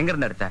கொடுத்தேன். எங்க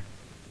இருந்து எடுத்த?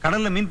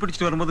 கடல்ல மீன்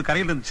பிடிச்சிட்டு வரும்போது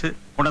கரையில இருந்துச்சு,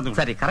 கொண்டாந்து.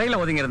 சரி, கரையில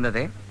ஒதுங்கி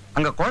இருந்தது.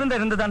 அங்க குழந்தை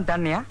இருந்துதான்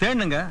தேனியா?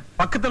 தேனுங்க.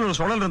 பக்கத்துல ஒரு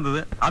சுழல்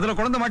இருந்தது, அதுல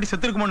குழந்தை மாட்டி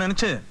செத்துருக்குமோன்னு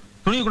நினைச்சு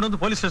துணியை கொண்டு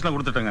வந்து போலீஸ் ஸ்டேஷன்ல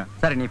கொடுத்துட்டேங்க.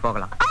 சரி, நீ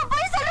போகலாம்.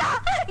 போய் சொல்றா,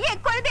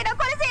 என் குழந்தையை நான்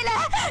கொலை செய்யல,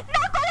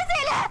 நான் கொலை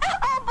செய்யல.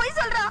 போய்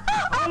சொல்றா.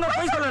 அவங்க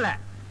போய் சொல்லல,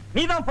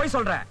 நீ தான் போய்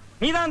சொல்ற.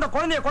 நீதான் அந்த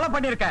குழந்தைய கொலை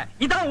பண்ணிருக்க.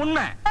 இதான்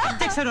உண்மை.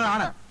 Objection your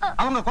honour.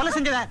 அவங்க கொலை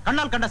செஞ்சத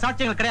கண்ணால் கண்ட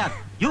சாட்சியங்கள் கிடையாது.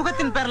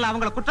 யூகத்தின் பேர்ல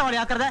அவங்கள குற்றவாளி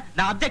ஆக்குறத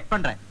நான் அப்ஜெக்ட்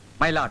பண்றேன்.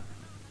 மை லார்ட்,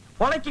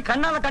 கொலைக்கு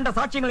கண்ணால கண்ட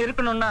சாட்சியங்கள்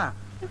இருக்கணும்னா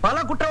பல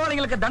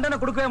குற்றவாளிகளுக்கு தண்டனை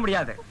கொடுக்கவே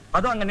முடியாது.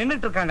 அதுவும் அங்க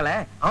நின்னுட்டு இருக்காங்களே,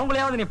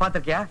 அவங்களையாவது நீ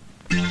பாத்திருக்கியா?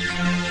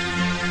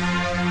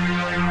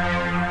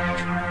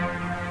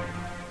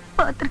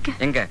 பாத்திருக்கேன்.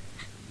 எங்க?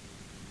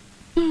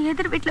 என்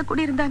எதிர் வீட்டுல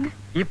குடியிருந்தாங்க.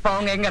 இப்ப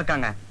அவங்க எங்க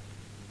இருக்காங்க?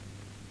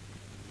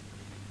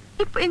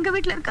 இப்ப எங்க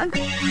வீட்டுல இருக்காங்க.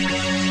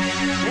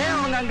 ஏன்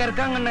அவங்க அங்க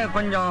இருக்காங்கன்னு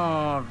கொஞ்சம்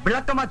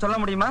விளக்கமா சொல்ல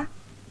முடியுமா?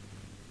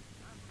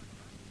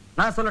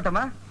 நான்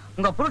சொல்லட்டுமா?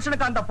 உங்க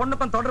புருஷனுக்கு அந்த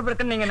பொண்ணுக்கும் தொடர்பு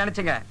இருக்குன்னு நீங்க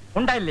நினைச்சீங்க,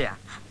 உண்டா இல்லையா?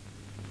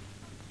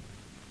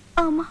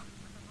 ஆமா.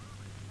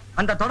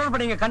 அந்த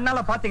தொடர்பு நீங்க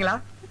கண்ணால பாத்தீங்களா?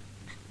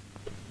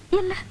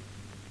 இல்ல.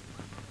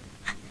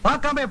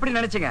 பார்க்காம எப்படி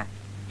நினைச்சீங்க?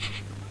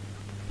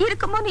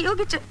 இருக்குமோன்னு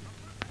யோகிச்சு.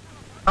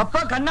 அப்ப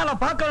கண்ணால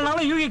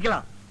பார்க்கலனாலும்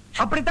யூகிக்கலாம்,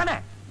 அப்படித்தானே?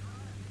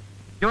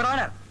 யுவர்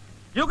ஆனர்,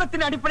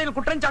 யூகத்தின் அடிப்படையில்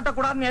குற்றம்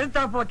சாட்டக்கூடாதுன்னு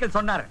எதிர்த்தரப்பு வக்கீல்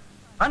சொன்னாரு.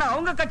 ஆனா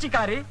அவங்க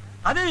கட்சிக்காரி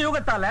அதே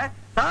யூகத்தால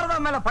சாரதா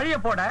மேல பழிய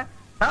போட,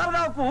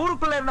 சாரதாவுக்கு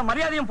ஊருக்குள்ள இருந்த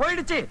மரியாதையும்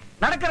போயிடுச்சு,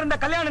 நடக்கிற இந்த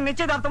கல்யாண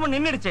நிச்சயதார்த்தமும்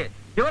நின்னுடுச்சு.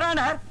 யுவர்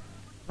ஆனர்,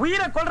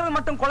 உயிரை கொல்றது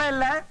மட்டும் கொலை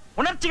இல்ல,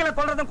 உணர்ச்சிகளை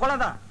கொல்றதும்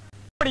கொலைதான்.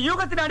 இப்படி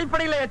யூகத்தின்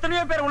அடிப்படையில்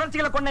எத்தனையோ பேர்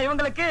உணர்ச்சிகளை கொண்ட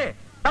இவங்களுக்கு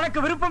தனக்கு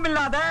விருப்பம்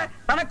இல்லாத,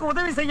 தனக்கு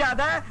உதவி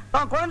செய்யாத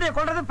தான் குழந்தையை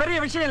கொல்றது பெரிய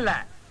விஷயம் இல்ல.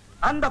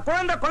 அந்த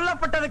குழந்தை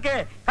கொல்லப்பட்டதுக்கு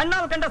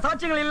கண்ணால் கண்ட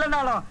சாட்சியங்கள்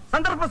இல்லைனாலும்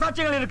சந்தர்ப்ப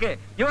சாட்சியங்கள் இருக்கு.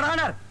 யுவர்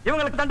ஆனர்,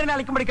 இவங்களுக்கு தண்டனை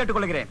அளிக்கும்படி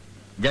கேட்டுக்கொள்கிறேன்.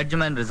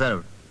 Judgement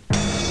reserve.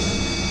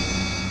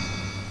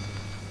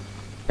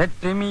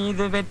 வெற்றி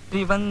மீது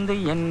வெற்றி வந்து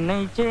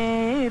என்னை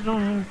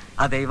சேரும்,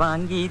 அதை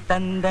வாங்கி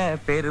தந்த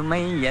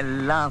பெருமை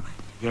எல்லாம்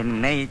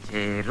என்னை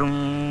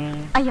சேரும்.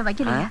 ஐயா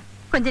வக்கீலையா,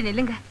 கொஞ்சம்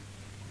நில்லுங்க.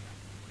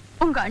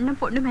 உங்க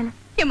அண்ணன் பொண்ணு மேல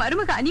என்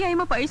மருமக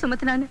அநியாயமா பழி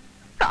சுமத்தினான்னு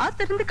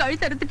காத்திருந்து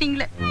கழுத்து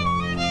அறுத்துட்டீங்களே.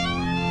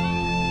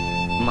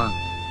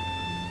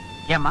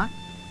 ஏமா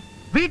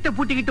வீட்டை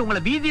பூட்டிக்கிட்டு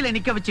உங்களை வீதியில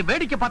நிக்க வச்சு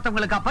வேடிக்கை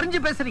பார்த்தவங்களுக்கு பறிஞ்சு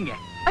பேசுறீங்க?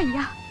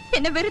 ஐயா,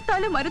 என்ன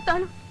வெறுத்தாலும்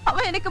மறுத்தாலும்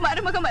அவ எனக்கு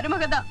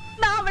மருமக தான்.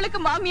 நான் அவளுக்கு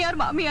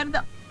மாமியார்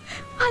தான்.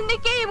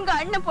 அன்னைக்கே இவங்க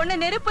அண்ணன் பொண்ண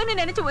நெருப்புன்னு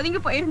நினைச்சு ஒதுங்கி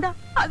போயிருந்தா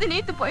அது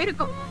நேத்து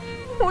போயிருக்கும்.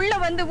 உள்ள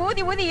வந்து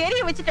ஊதி ஊதி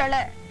எரிய வச்சுட்டாள.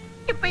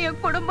 இப்ப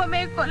என்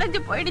குடும்பமே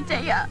கொலைஞ்சு போயிடுச்சு.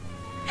 ஐயா,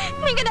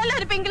 நீங்க நல்லா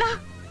இருப்பீங்களா?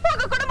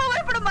 உங்க குடும்பம்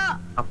உருப்படுமா?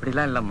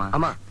 அப்படிலாம் இல்லம்மா.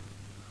 ஆமா,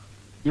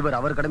 இவர்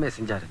அவர் கடமையை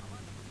செஞ்சாரு.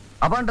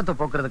 அபாண்டத்தை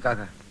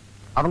போக்குறதுக்காக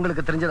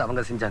அவங்களுக்கு தெரிஞ்சது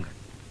அவங்க செஞ்சாங்க.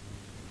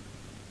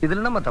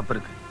 இதுல நம்ம தப்பு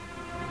இருக்கு.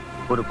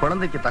 ஒரு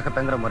குழந்தைக்கு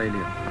தகப்பங்கிற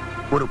முறையிலையும்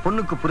ஒரு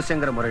பொண்ணுக்கு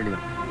புருஷங்கிற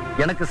முறையிலையும்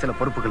எனக்கு சில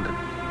பொறுப்புகள்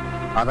இருக்கு.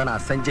 அதை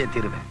நான் செஞ்சே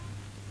தீருவேன்.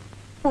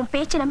 உன்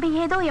பேச்சு நம்பி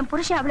ஏதோ என்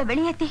புருஷன் அவளை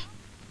வெளியேத்தி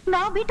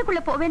நான்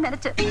வீட்டுக்குள்ள போவேன்னு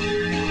நினைச்சேன்.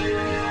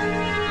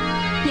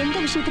 எந்த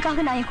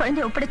விஷயத்துக்காக நான் என்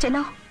குழந்தைய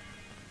ஒப்படைச்சேனோ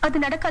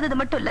அது நடக்காதது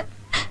மட்டும் இல்ல,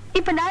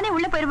 இப்ப நானே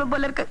உள்ள போயிருவேன்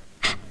போல இருக்கு.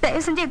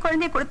 தயவு செஞ்சு என்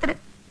குழந்தைய கொடுத்துரு.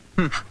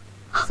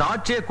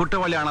 சாட்சிய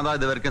குற்றவாளி ஆனதா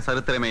இது வரைக்கும்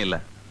சரித்திரமே இல்ல.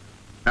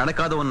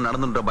 நடக்காத ஒண்ணு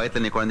நடந்துன்ற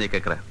பயத்துல நீ குழந்தைய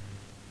கேட்கிற.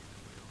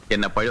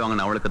 என்ன பழி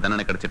வாங்கின அவளுக்கு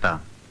தண்டனை கிடைச்சிட்டா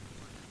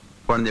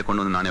குழந்தைய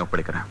கொண்டு வந்து நானே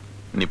ஒப்படைக்கிறேன்.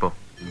 நீ போ.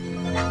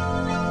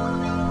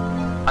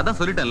 அதான்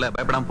சொல்லிட்டேன்ல,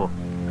 பயப்படாம போ.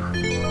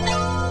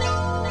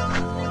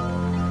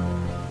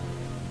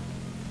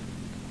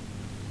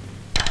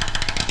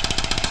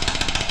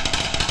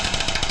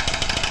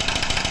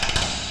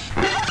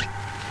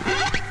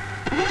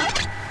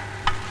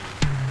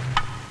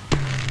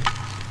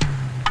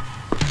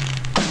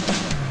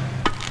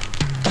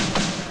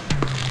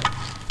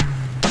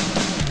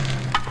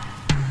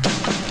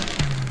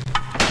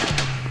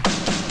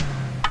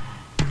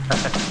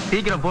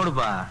 சீக்கிரம்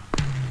போடுப்பா.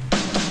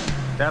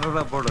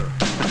 போடு.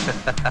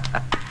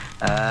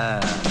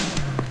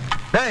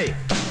 டேய்,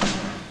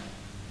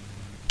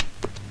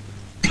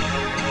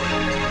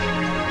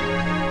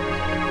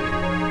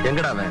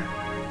 எங்கடா அவன்?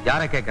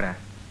 யார கேக்குற?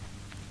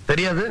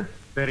 தெரியாது.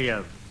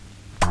 தெரியாது.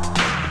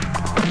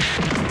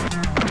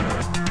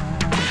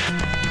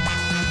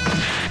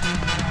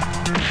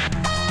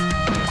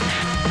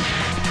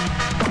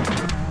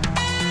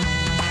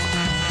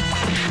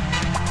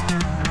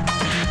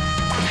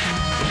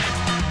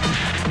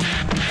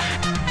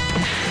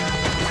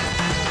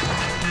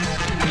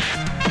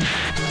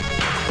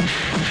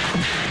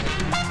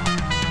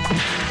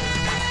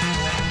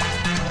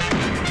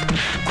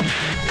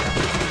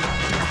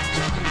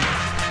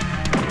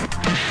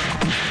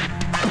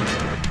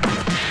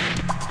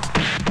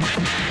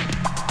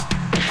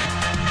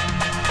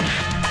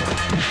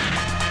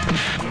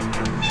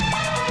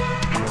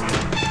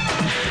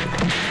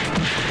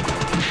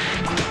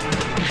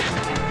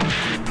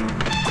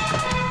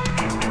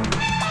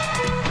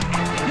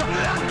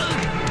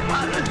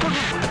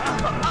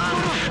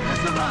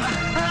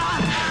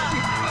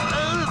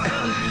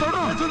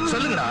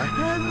 சொல்லுங்கடா,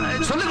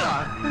 சொல்லுங்கடா.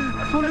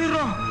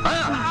 சொல்லிடுறோம்.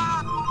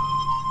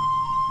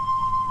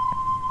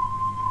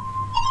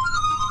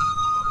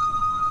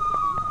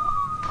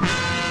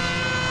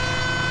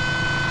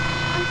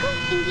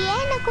 இங்க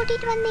ஏன் என்ன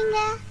கூட்டிட்டு வந்தீங்க?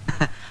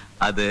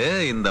 அது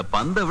இந்த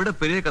பந்தை விட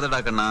பெரிய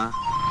கதைடா கண்ணா.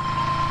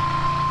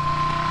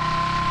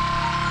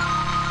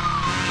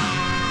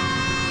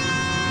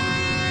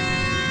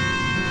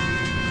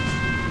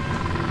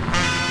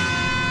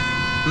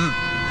 இப்ப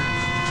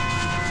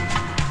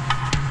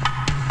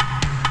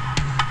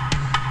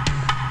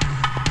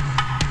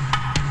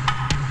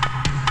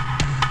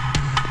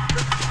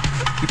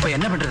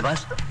என்ன பண்றது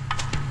பாஸ்?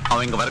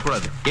 அவன் இங்க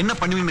வரக்கூடாது. என்ன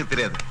பண்ணுவீங்கன்னு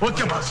தெரியாது.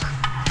 Okay pass.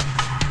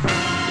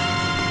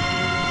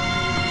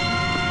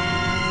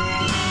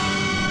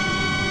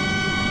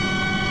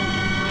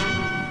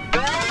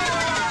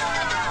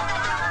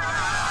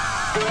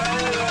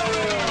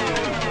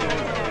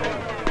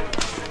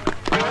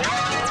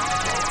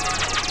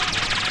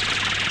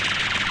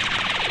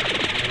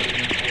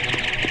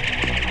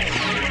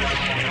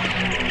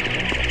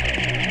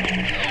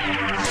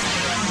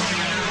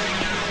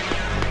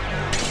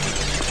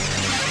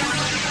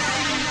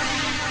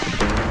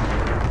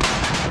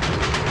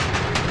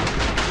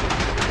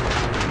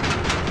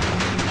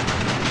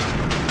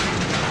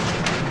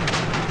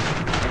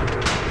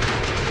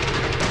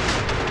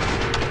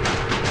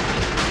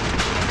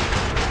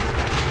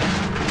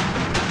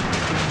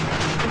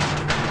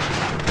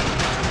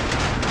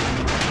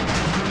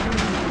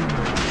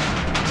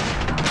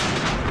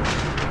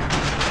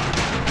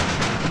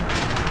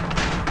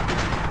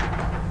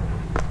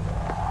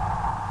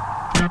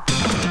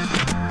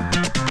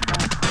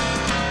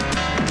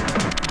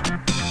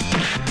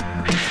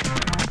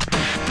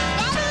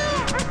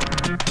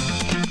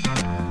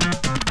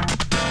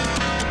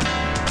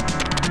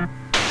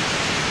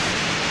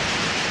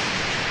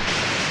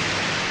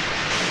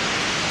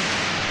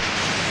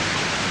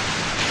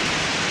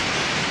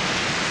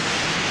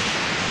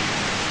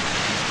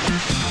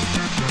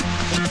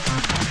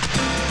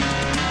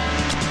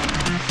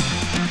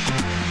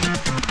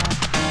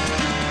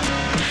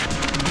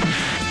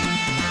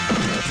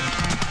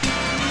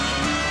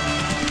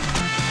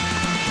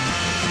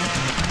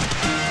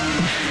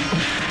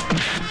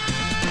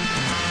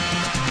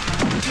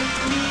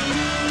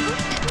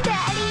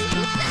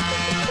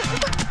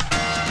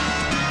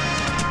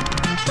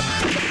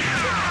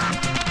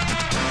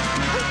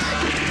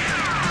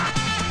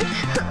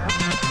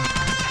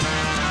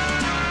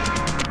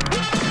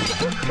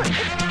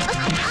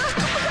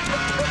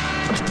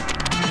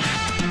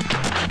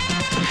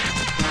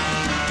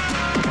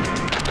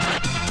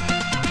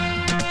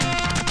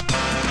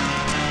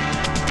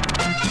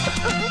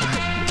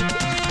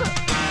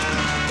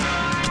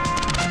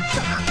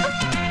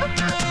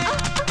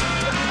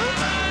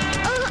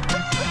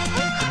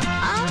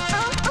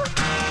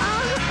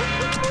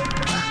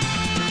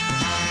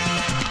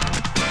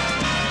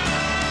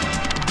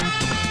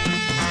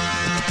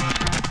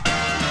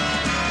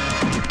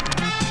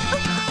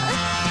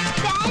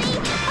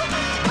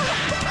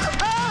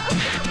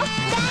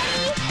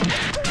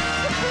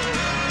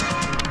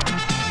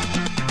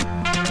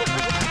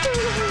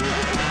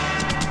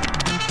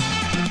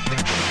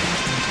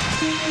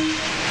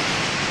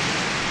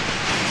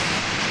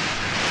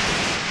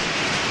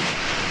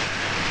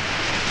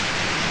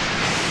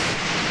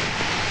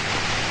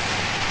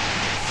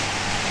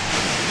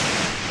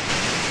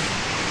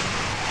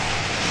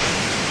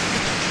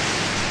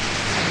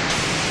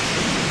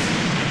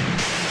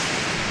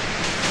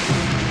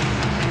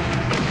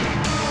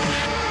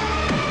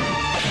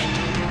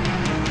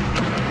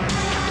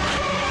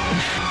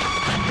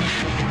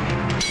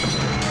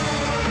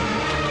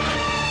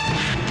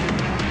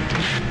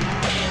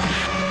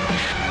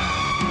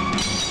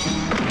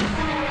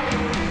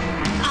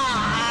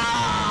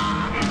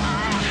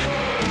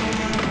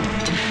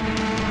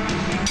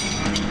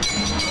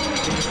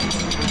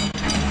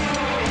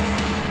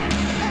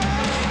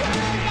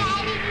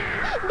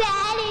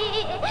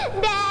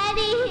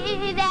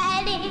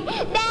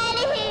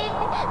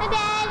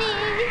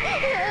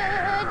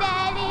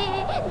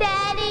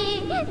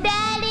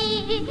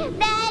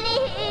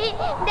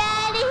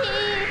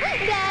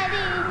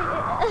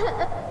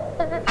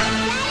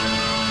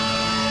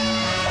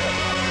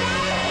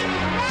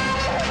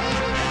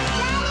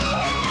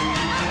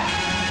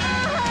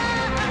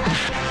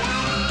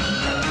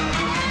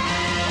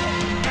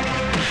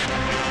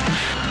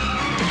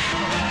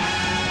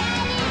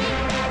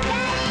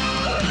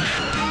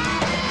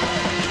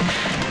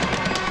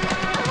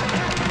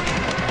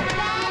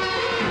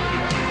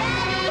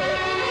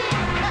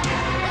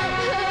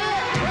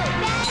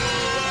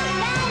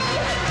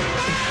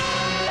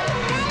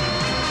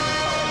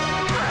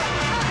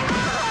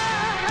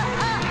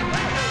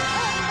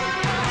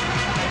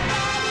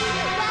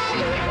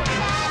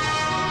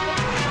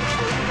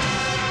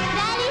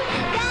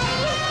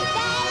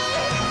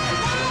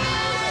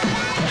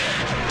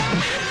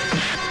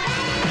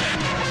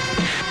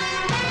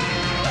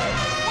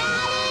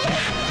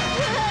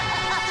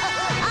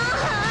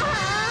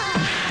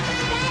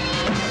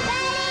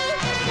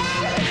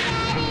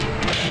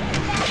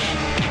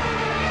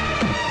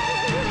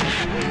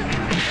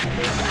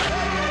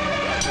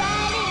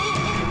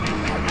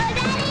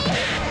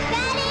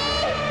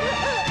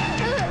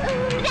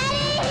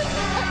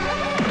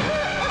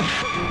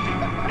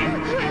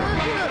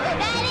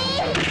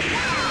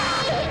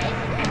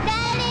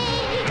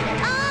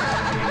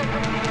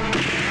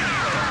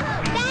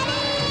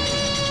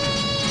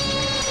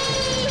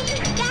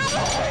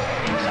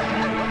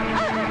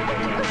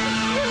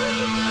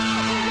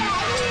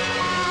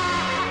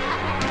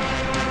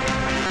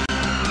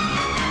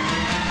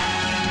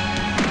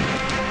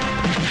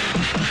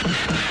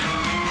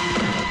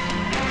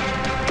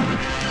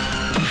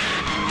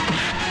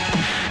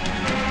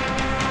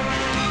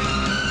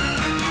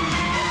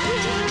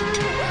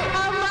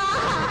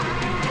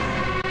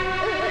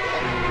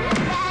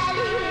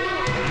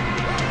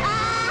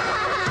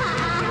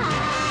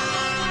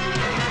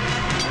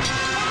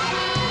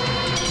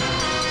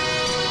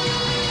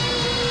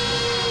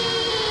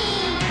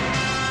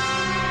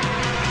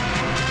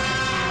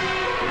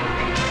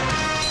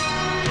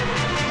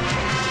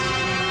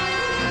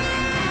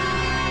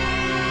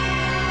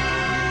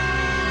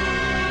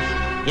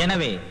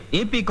 எனவே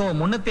EPCO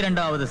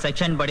 302வது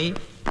செக்ஷன் படி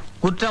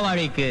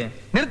குற்றவாளிக்கு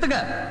நிறுத்துங்க.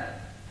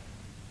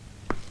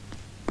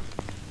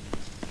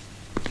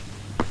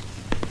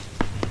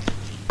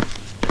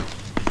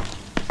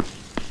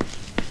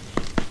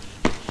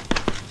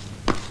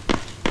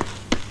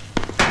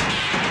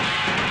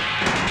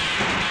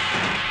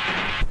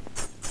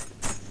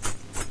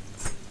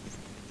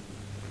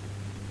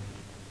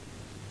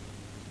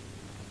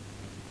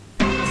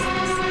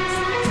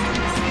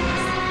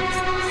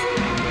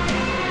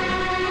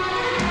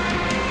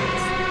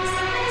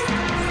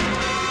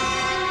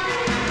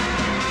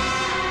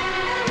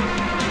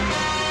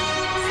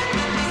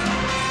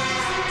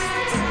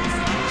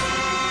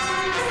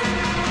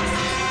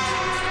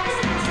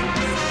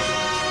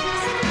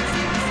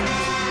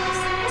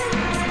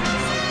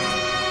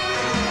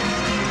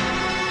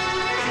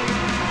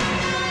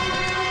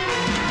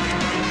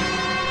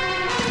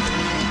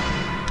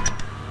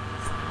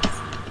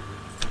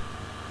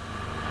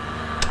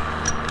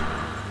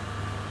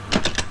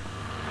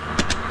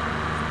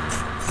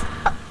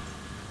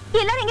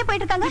 எல்லாரும் எங்க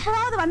போயிட்டு இருக்காங்க?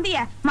 போவது வந்திய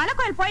மலை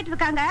கோயில் போயிட்டு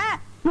இருக்காங்க.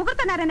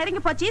 முகூர்த்த நேரம்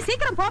நெருங்கி போச்சு,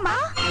 சீக்கிரம் போமா.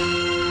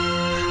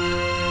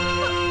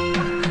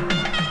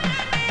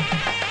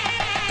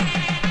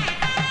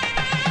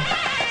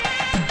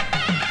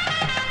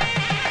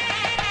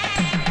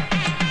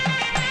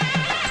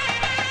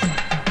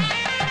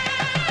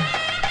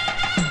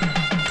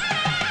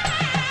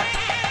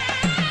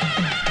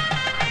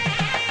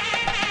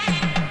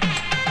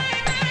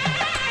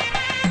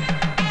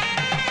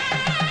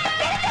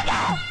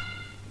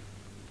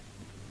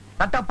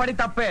 சட்டப்படி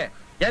தப்பு.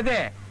 எது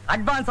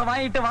அட்வான்ஸ்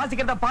வாங்கிட்டு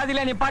வாசிக்கிறத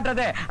பாதியில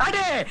நிப்பாட்டுறது.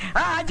 அடே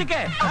ஆஜுக்கு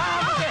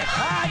ஆமுக்கு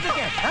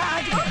ஆஜுக்கு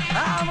ஆஜுக்கு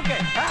ஆமுக்கு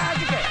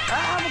ஆஜுக்கு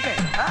ஆமுக்கு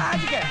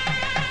ஆஜுக்கு.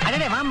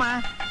 அடடே வாமா,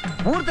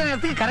 முகூர்த்த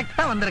நேரத்துக்கு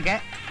கரெக்டா வந்திருக்க.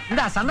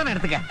 இந்த சந்தனம்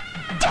எடுத்துக்க.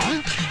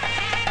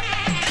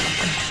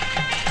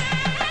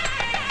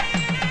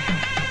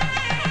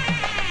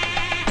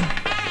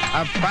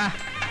 அப்பா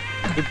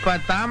இப்ப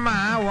தாமா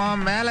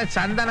உன் மேல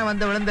சந்தனம்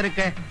வந்து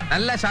விழுந்திருக்கு.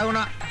 நல்ல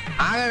சகுனம்.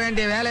 ஆக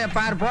வேண்டிய வேலையை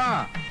பார்ப்போம்.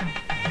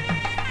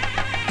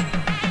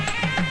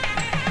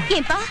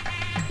 ஏப்பா,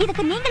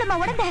 இதுக்கு நீங்களுமா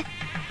உடந்த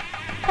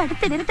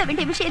தடுத்து நிறுத்த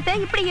வேண்டிய விஷயத்தை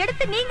இப்படி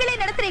எடுத்து நீங்களே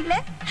நடத்துறீங்களே,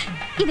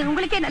 இது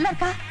உங்களுக்கே நல்லா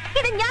இருக்கா?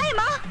 இது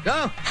நியாயமா?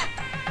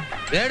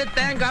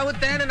 எடுத்தேன்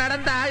கவுத்தேன்னு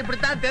நடந்தா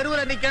இப்படித்தான்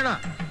தெருவுல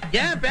நிக்கணும்.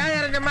 ஏன்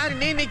பேயறிஞ்ச மாதிரி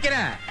நீ நிக்கிற?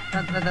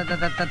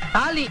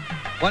 தாலி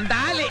உன்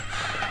தாலி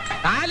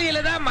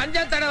தாலியில தான்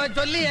மஞ்சள் தடவை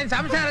சொல்லி என்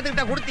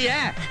சம்சாரத்துக்கிட்ட கொடுத்திய.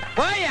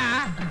 போயா,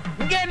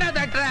 இங்க என்ன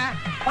தட்டுற?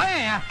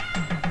 போயா.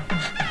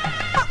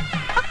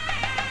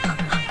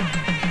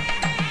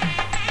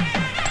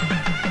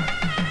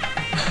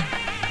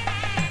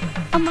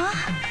 அம்மா,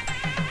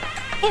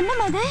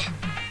 என்னம்மா இது?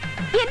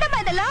 என்னம்மா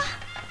இதெல்லாம்?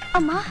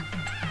 அம்மா,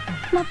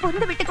 நான்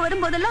பிறந்த வீட்டுக்கு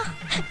வரும்போதெல்லாம்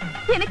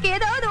எனக்கு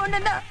ஏதாவது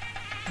ஒண்ணுன்னா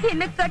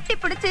என்ன கட்டி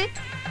பிடிச்சு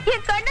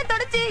என் கண்ணை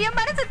தொடச்சு என்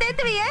மனசு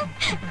தேத்துவியே.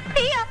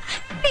 நீயா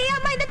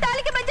அம்மா இந்த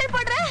தாலிக்கு மஞ்சள்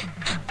போடுற?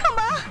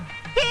 அம்மா,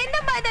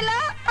 என்னம்மா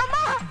இதெல்லாம்?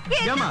 அம்மா,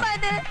 என்னம்மா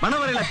இது?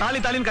 மனவரையில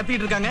தாலி தாலின்னு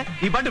கத்திட்டு இருக்காங்க,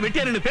 நீ பாட்டு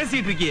வெட்டியா நின்னு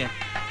பேசிட்டு இருக்கியே.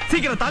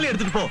 சீக்கிரம் தாலி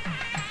எடுத்துட்டு போ.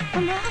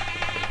 அண்ணா,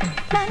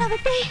 நானா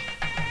விட்டே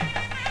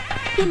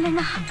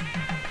இல்லண்ணா,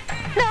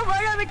 நான்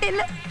வாழ விட்டு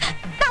இல்ல.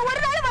 நான் ஒரு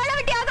நாள் வாழ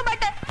விட்டு ஆக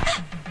மாட்டேன்.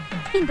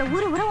 இந்த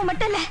ஊரு உறவு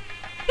மட்டும் இல்ல,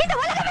 இந்த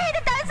உலகமே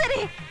எதிர்த்தாலும் சரி,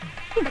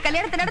 இந்த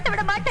கல்யாணத்தை நடத்த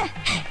விட மாட்டேன்.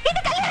 இந்த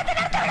கல்யாணத்தை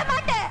நடத்த விட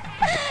மாட்டேன்.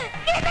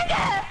 என்னங்க?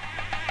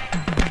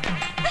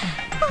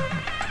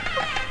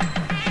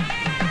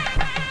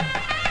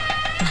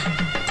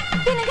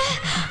 என்னங்க?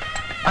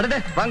 அடடே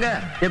வாங்க.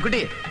 ஏ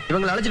குட்டி,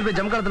 இவங்களை அழைச்சிட்டு போய்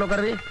ஜம்காலத்துல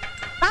உட்காரவி.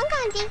 வாங்க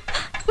ஆண்டி.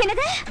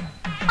 என்னது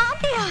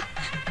ஆண்டியா?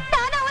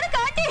 நானா உனக்கு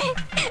ஆண்டி?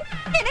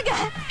 என்னங்க,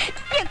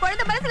 என்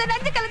குழந்தை மனசுல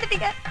நஞ்சு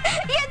கலந்துட்டீங்க.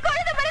 என்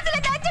குழந்தை மனசுல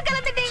நஞ்சு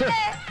கலந்துட்டீங்க.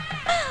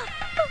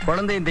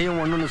 குழந்தையும் தெய்வம்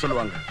ஒண்ணுன்னு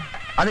சொல்லுவாங்க.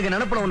 அதுக்கு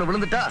நினைப்புல ஒண்ணு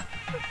விழுந்துட்டா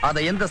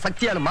அதை எந்த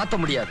சக்தியாலும் மாத்த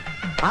முடியாது.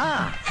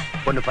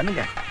 ஒண்ணு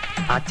பண்ணுங்க,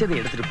 அச்சதை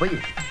எடுத்துட்டு போய்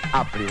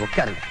அப்படி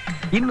உட்காருங்க.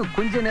 இன்னும்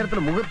கொஞ்ச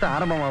நேரத்துல முகூர்த்தம்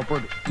ஆரம்பமாக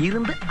போகுது.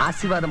 இருந்து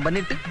ஆசீர்வாதம்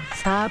பண்ணிட்டு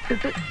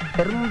சாப்பிட்டுட்டு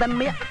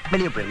பெருந்தன்மையா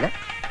வெளியே போயிருங்க.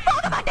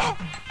 போக மாட்டேன்.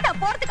 நான்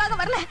போறதுக்காக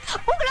வரல,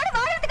 உங்களோட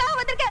வாழறதுக்காக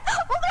வந்திருக்கேன்.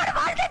 உங்களோட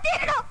வாழ்க்கை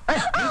தீரணும்.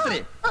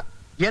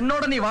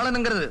 என்னோட நீ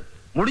வாழணுங்கிறது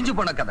முடிஞ்சு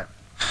போன கதை.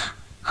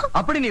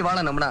 அப்படி நீ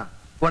வாழணும்னா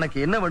உனக்கு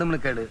என்ன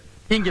வேணும்னு கேளு.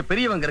 இங்க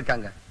பெரியவங்க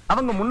இருக்காங்க,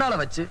 அவங்க முன்னால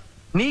வச்சு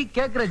நீ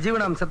கேக்குற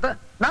ஜீவனாம்சத்தை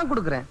நான்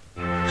கொடுக்கிறேன்.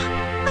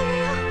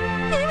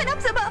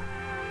 ஜீவனாம்சமா?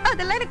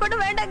 அதெல்லாம் எனக்கு ஒண்ணு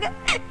வேண்டாங்க.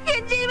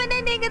 என் ஜீவனே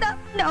நீங்க தான்.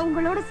 நான்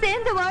உங்களோட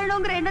சேர்ந்து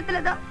வாழணுங்கிற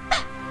எண்ணத்துலதான்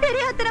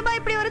தெரியாதனமா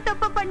இப்படி ஒரு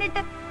தப்பு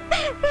பண்ணிட்டேன்.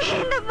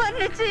 என்ன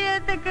மன்னிச்சு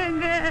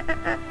ஏத்துக்கங்க.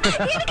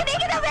 எனக்கு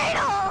நீங்க தான்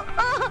வேணும்.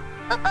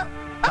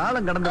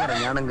 காலம் கடந்து வர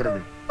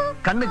ஞானங்கிறது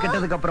கண்ணு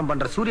கெட்டதுக்கு அப்புறம்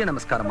பண்ற சூரிய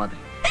நமஸ்காரம்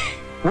மாதிரி.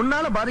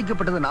 உன்னால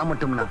பாதிக்கப்பட்டது நான்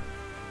மட்டும்னா,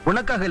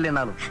 உனக்காக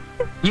இல்லைனாலும்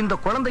இந்த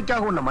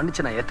குழந்தைக்காக உன்னை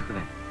மன்னிச்சு நான்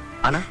ஏத்துக்குவேன்.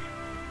 ஆனா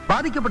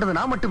பாதிக்கப்பட்டது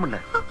நான் மட்டும் இல்ல,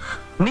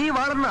 நீ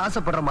வாழணும்னு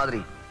ஆசைப்படுற மாதிரி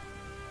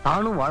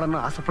நானும்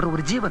வாழணும்னு ஆசைப்படுற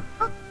ஒரு ஜீவன்.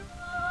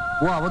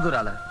 உன்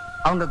அவதூறால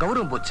அவங்க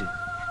கௌரவம் போச்சு,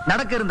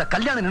 நடக்க இருந்த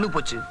கல்யாணம் நின்னு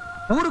போச்சு,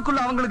 ஊருக்குள்ள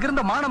அவங்களுக்கு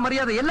இருந்த மான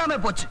மரியாதை எல்லாமே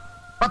போச்சு.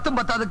 10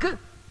 பத்தாதுக்கு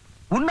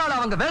உன்னால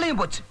அவங்க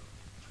வேலையும் போச்சு.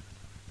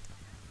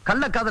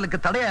 கள்ளக்காதலுக்கு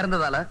தடையா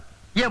இருந்ததால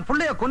என்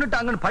புள்ளைய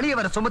கொன்னுட்டாங்கன்னு பழிய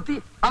வர சுமத்தி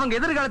அவங்க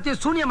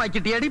எதிர்காலத்தையும்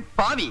சூனியமாக்கிட்டியடி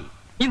பாவி.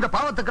 இந்த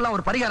பாவத்துக்கெல்லாம்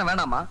ஒரு பரிகாரம்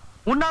வேண்டாமா?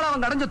 உன்னால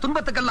அவங்க அடைஞ்ச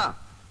துன்பத்துக்கெல்லாம்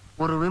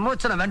ஒரு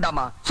விமோச்சனம்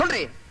வேண்டாமா?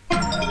 சொல்றேன்.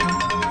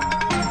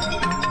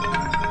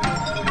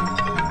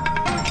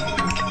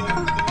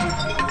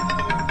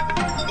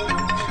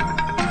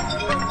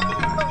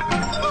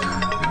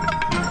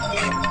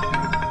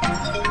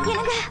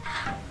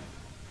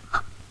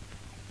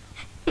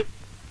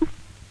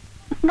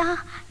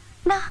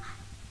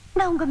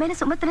 நான் உங்க மேல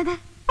சுமத்துறது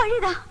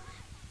பழிதான்.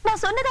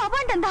 நான் சொன்னது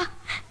அபாண்டம் தான்.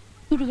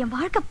 இது என்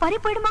வாழ்க்கை பறி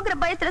போயிடுமோங்கிற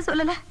பயத்துல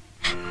சொல்லல.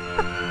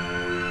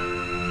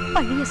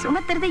 பழிய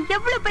சுமத்துறது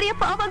எவ்வளவு பெரிய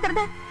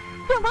பாவங்கிறத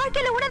என்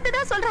வாழ்க்கையில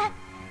உணர்ந்துதான் சொல்றேன்.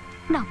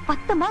 நான்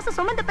 10 மாசம்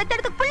சுமந்து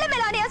பெத்தெடுத்து புள்ள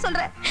மேல ஆணையா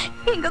சொல்றேன்.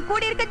 இங்க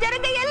கூடி இருக்க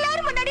ஜனங்க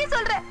எல்லாரும் முன்னாடியே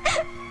சொல்றேன்.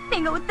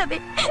 நீங்க உத்தமே,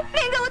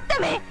 நீங்க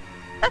உத்தமே.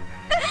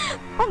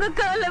 உங்க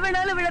கால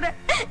வேணாலும் விடுற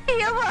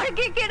என்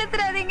வாழ்க்கையை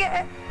கெடுத்துறாதீங்க.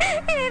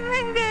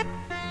 என்னங்க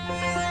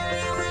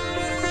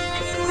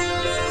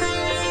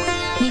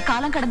நீ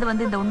காலம் கடந்து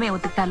வந்து இந்த உண்மையை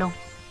ஒத்துக்கிட்டாலும்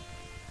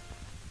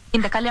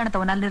இந்த கல்யாணத்தை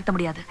உன்னால் நிறுத்த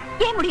முடியாது.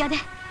 ஏன் முடியாது?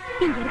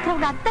 இங்க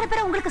இருக்கிறவங்க அத்தனை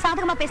பேரும் உங்களுக்கு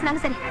சாதகமா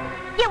பேசினாலும் சரி,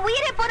 என்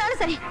உயிரே போனாலும்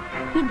சரி,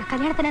 இந்த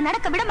கல்யாணத்தை நான்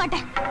நடக்க விட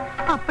மாட்டேன்.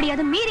 அப்படி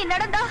அது மீறி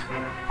நடந்தா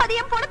அது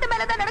என் பொண்ணு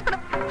மேலதான்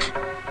நடக்கணும்.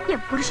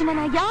 என் புருஷனை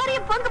நான்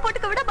யாரையும் பங்கு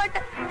போட்டுக்க விட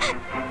மாட்டேன்.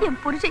 என்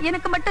புருஷன்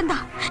எனக்கு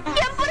மட்டும்தான்.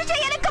 என்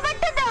புருஷன் எனக்கு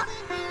மட்டும்தான்.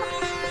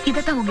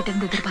 இதத்தான் உங்ககிட்ட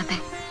இருந்து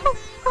எதிர்பார்த்தேன்.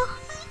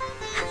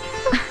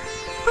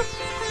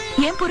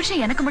 என்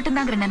புருஷன் எனக்கு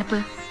மட்டும்தாங்கிற நினைப்பு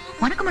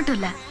உனக்கு மட்டும்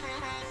இல்ல,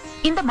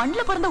 இந்த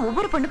மண்ணில பிறந்த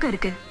ஒவ்வொரு பொண்ணுக்கும்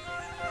இருக்கு.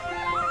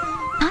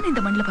 நான்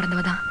இந்த மண்ணில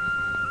பிறந்தவதான்.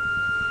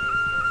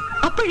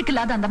 அப்பழுக்கு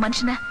இல்லாத அந்த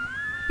மனுஷனை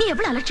நீ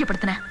எவ்வளவு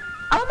அலட்சியப்படுத்தின,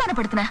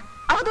 அவமானப்படுத்தின,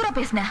 அவதூறா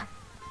பேசின.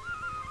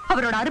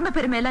 அவரோட அருமை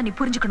பெருமையெல்லாம் நீ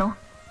புரிஞ்சுக்கணும்.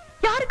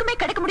 யாருக்குமே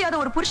கிடைக்க முடியாத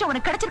ஒரு புருஷன்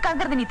உனக்கு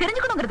கிடைச்சிருக்காங்கிறத நீ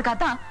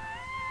தெரிஞ்சுக்கணுங்கிறதுக்காகத்தான்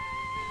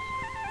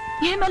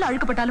என் மேல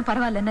அழுக்கப்பட்டாலும்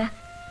பரவாயில்லன்னு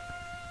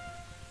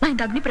நான்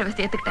இந்த அக்னி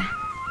பிரவேசத்தை ஏத்துக்கிட்டேன்.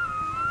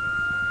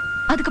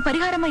 அதுக்கு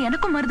பரிகாரமா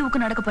எனக்கும்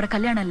மருதுவுக்கும் நடக்க போற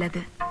கல்யாணம் இல்ல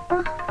அது.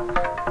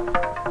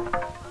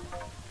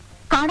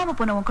 காணாம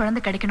போன உன்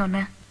குழந்தை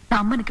கிடைக்கணும்னு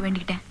நான் அம்மனுக்கு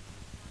வேண்டிக்கிட்டேன்.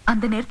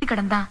 அந்த நேர்த்தி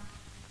கடன் தான்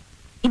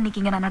இன்னைக்கு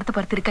இங்க நான் நடத்த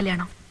போற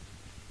திருக்கல்யாணம்.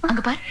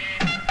 அங்க பார்.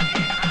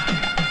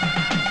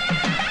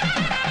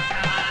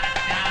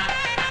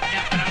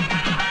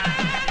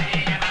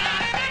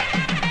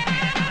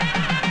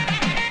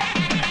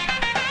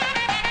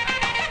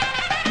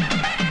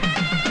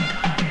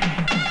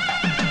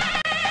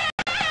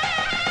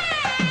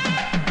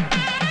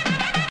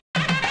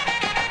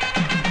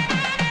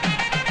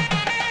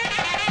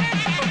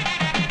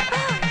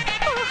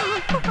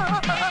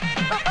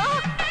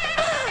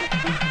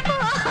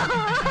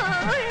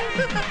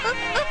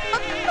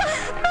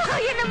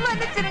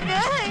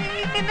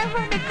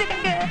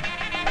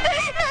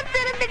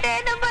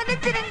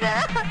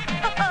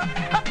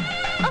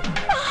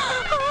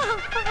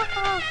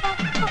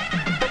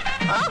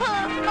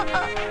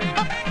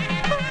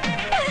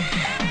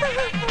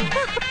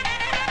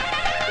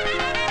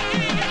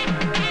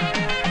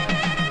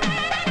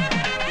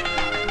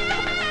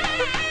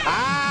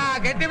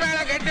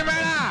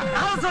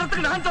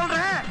 நான்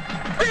சொல்றேன்.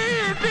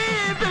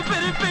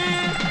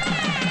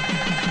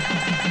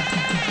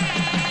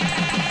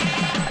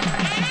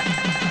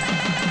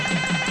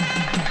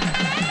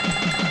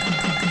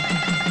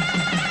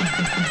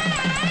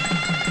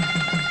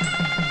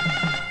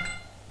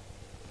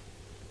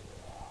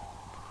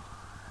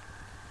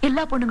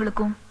 எல்லா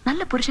பொண்ணுங்களுக்கும்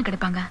நல்ல புருஷன்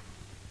கிடைப்பாங்க,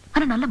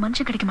 ஆனா நல்ல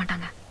மனுஷன் கிடைக்க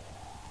மாட்டாங்க.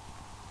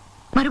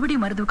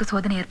 மறுபடியும் மருதுவுக்கு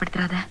சோதனை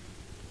ஏற்படுத்துறாத.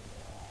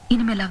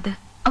 இனிமேலாவது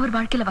அவர்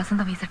வாழ்க்கையில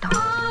வசந்தம் வீசட்டும்.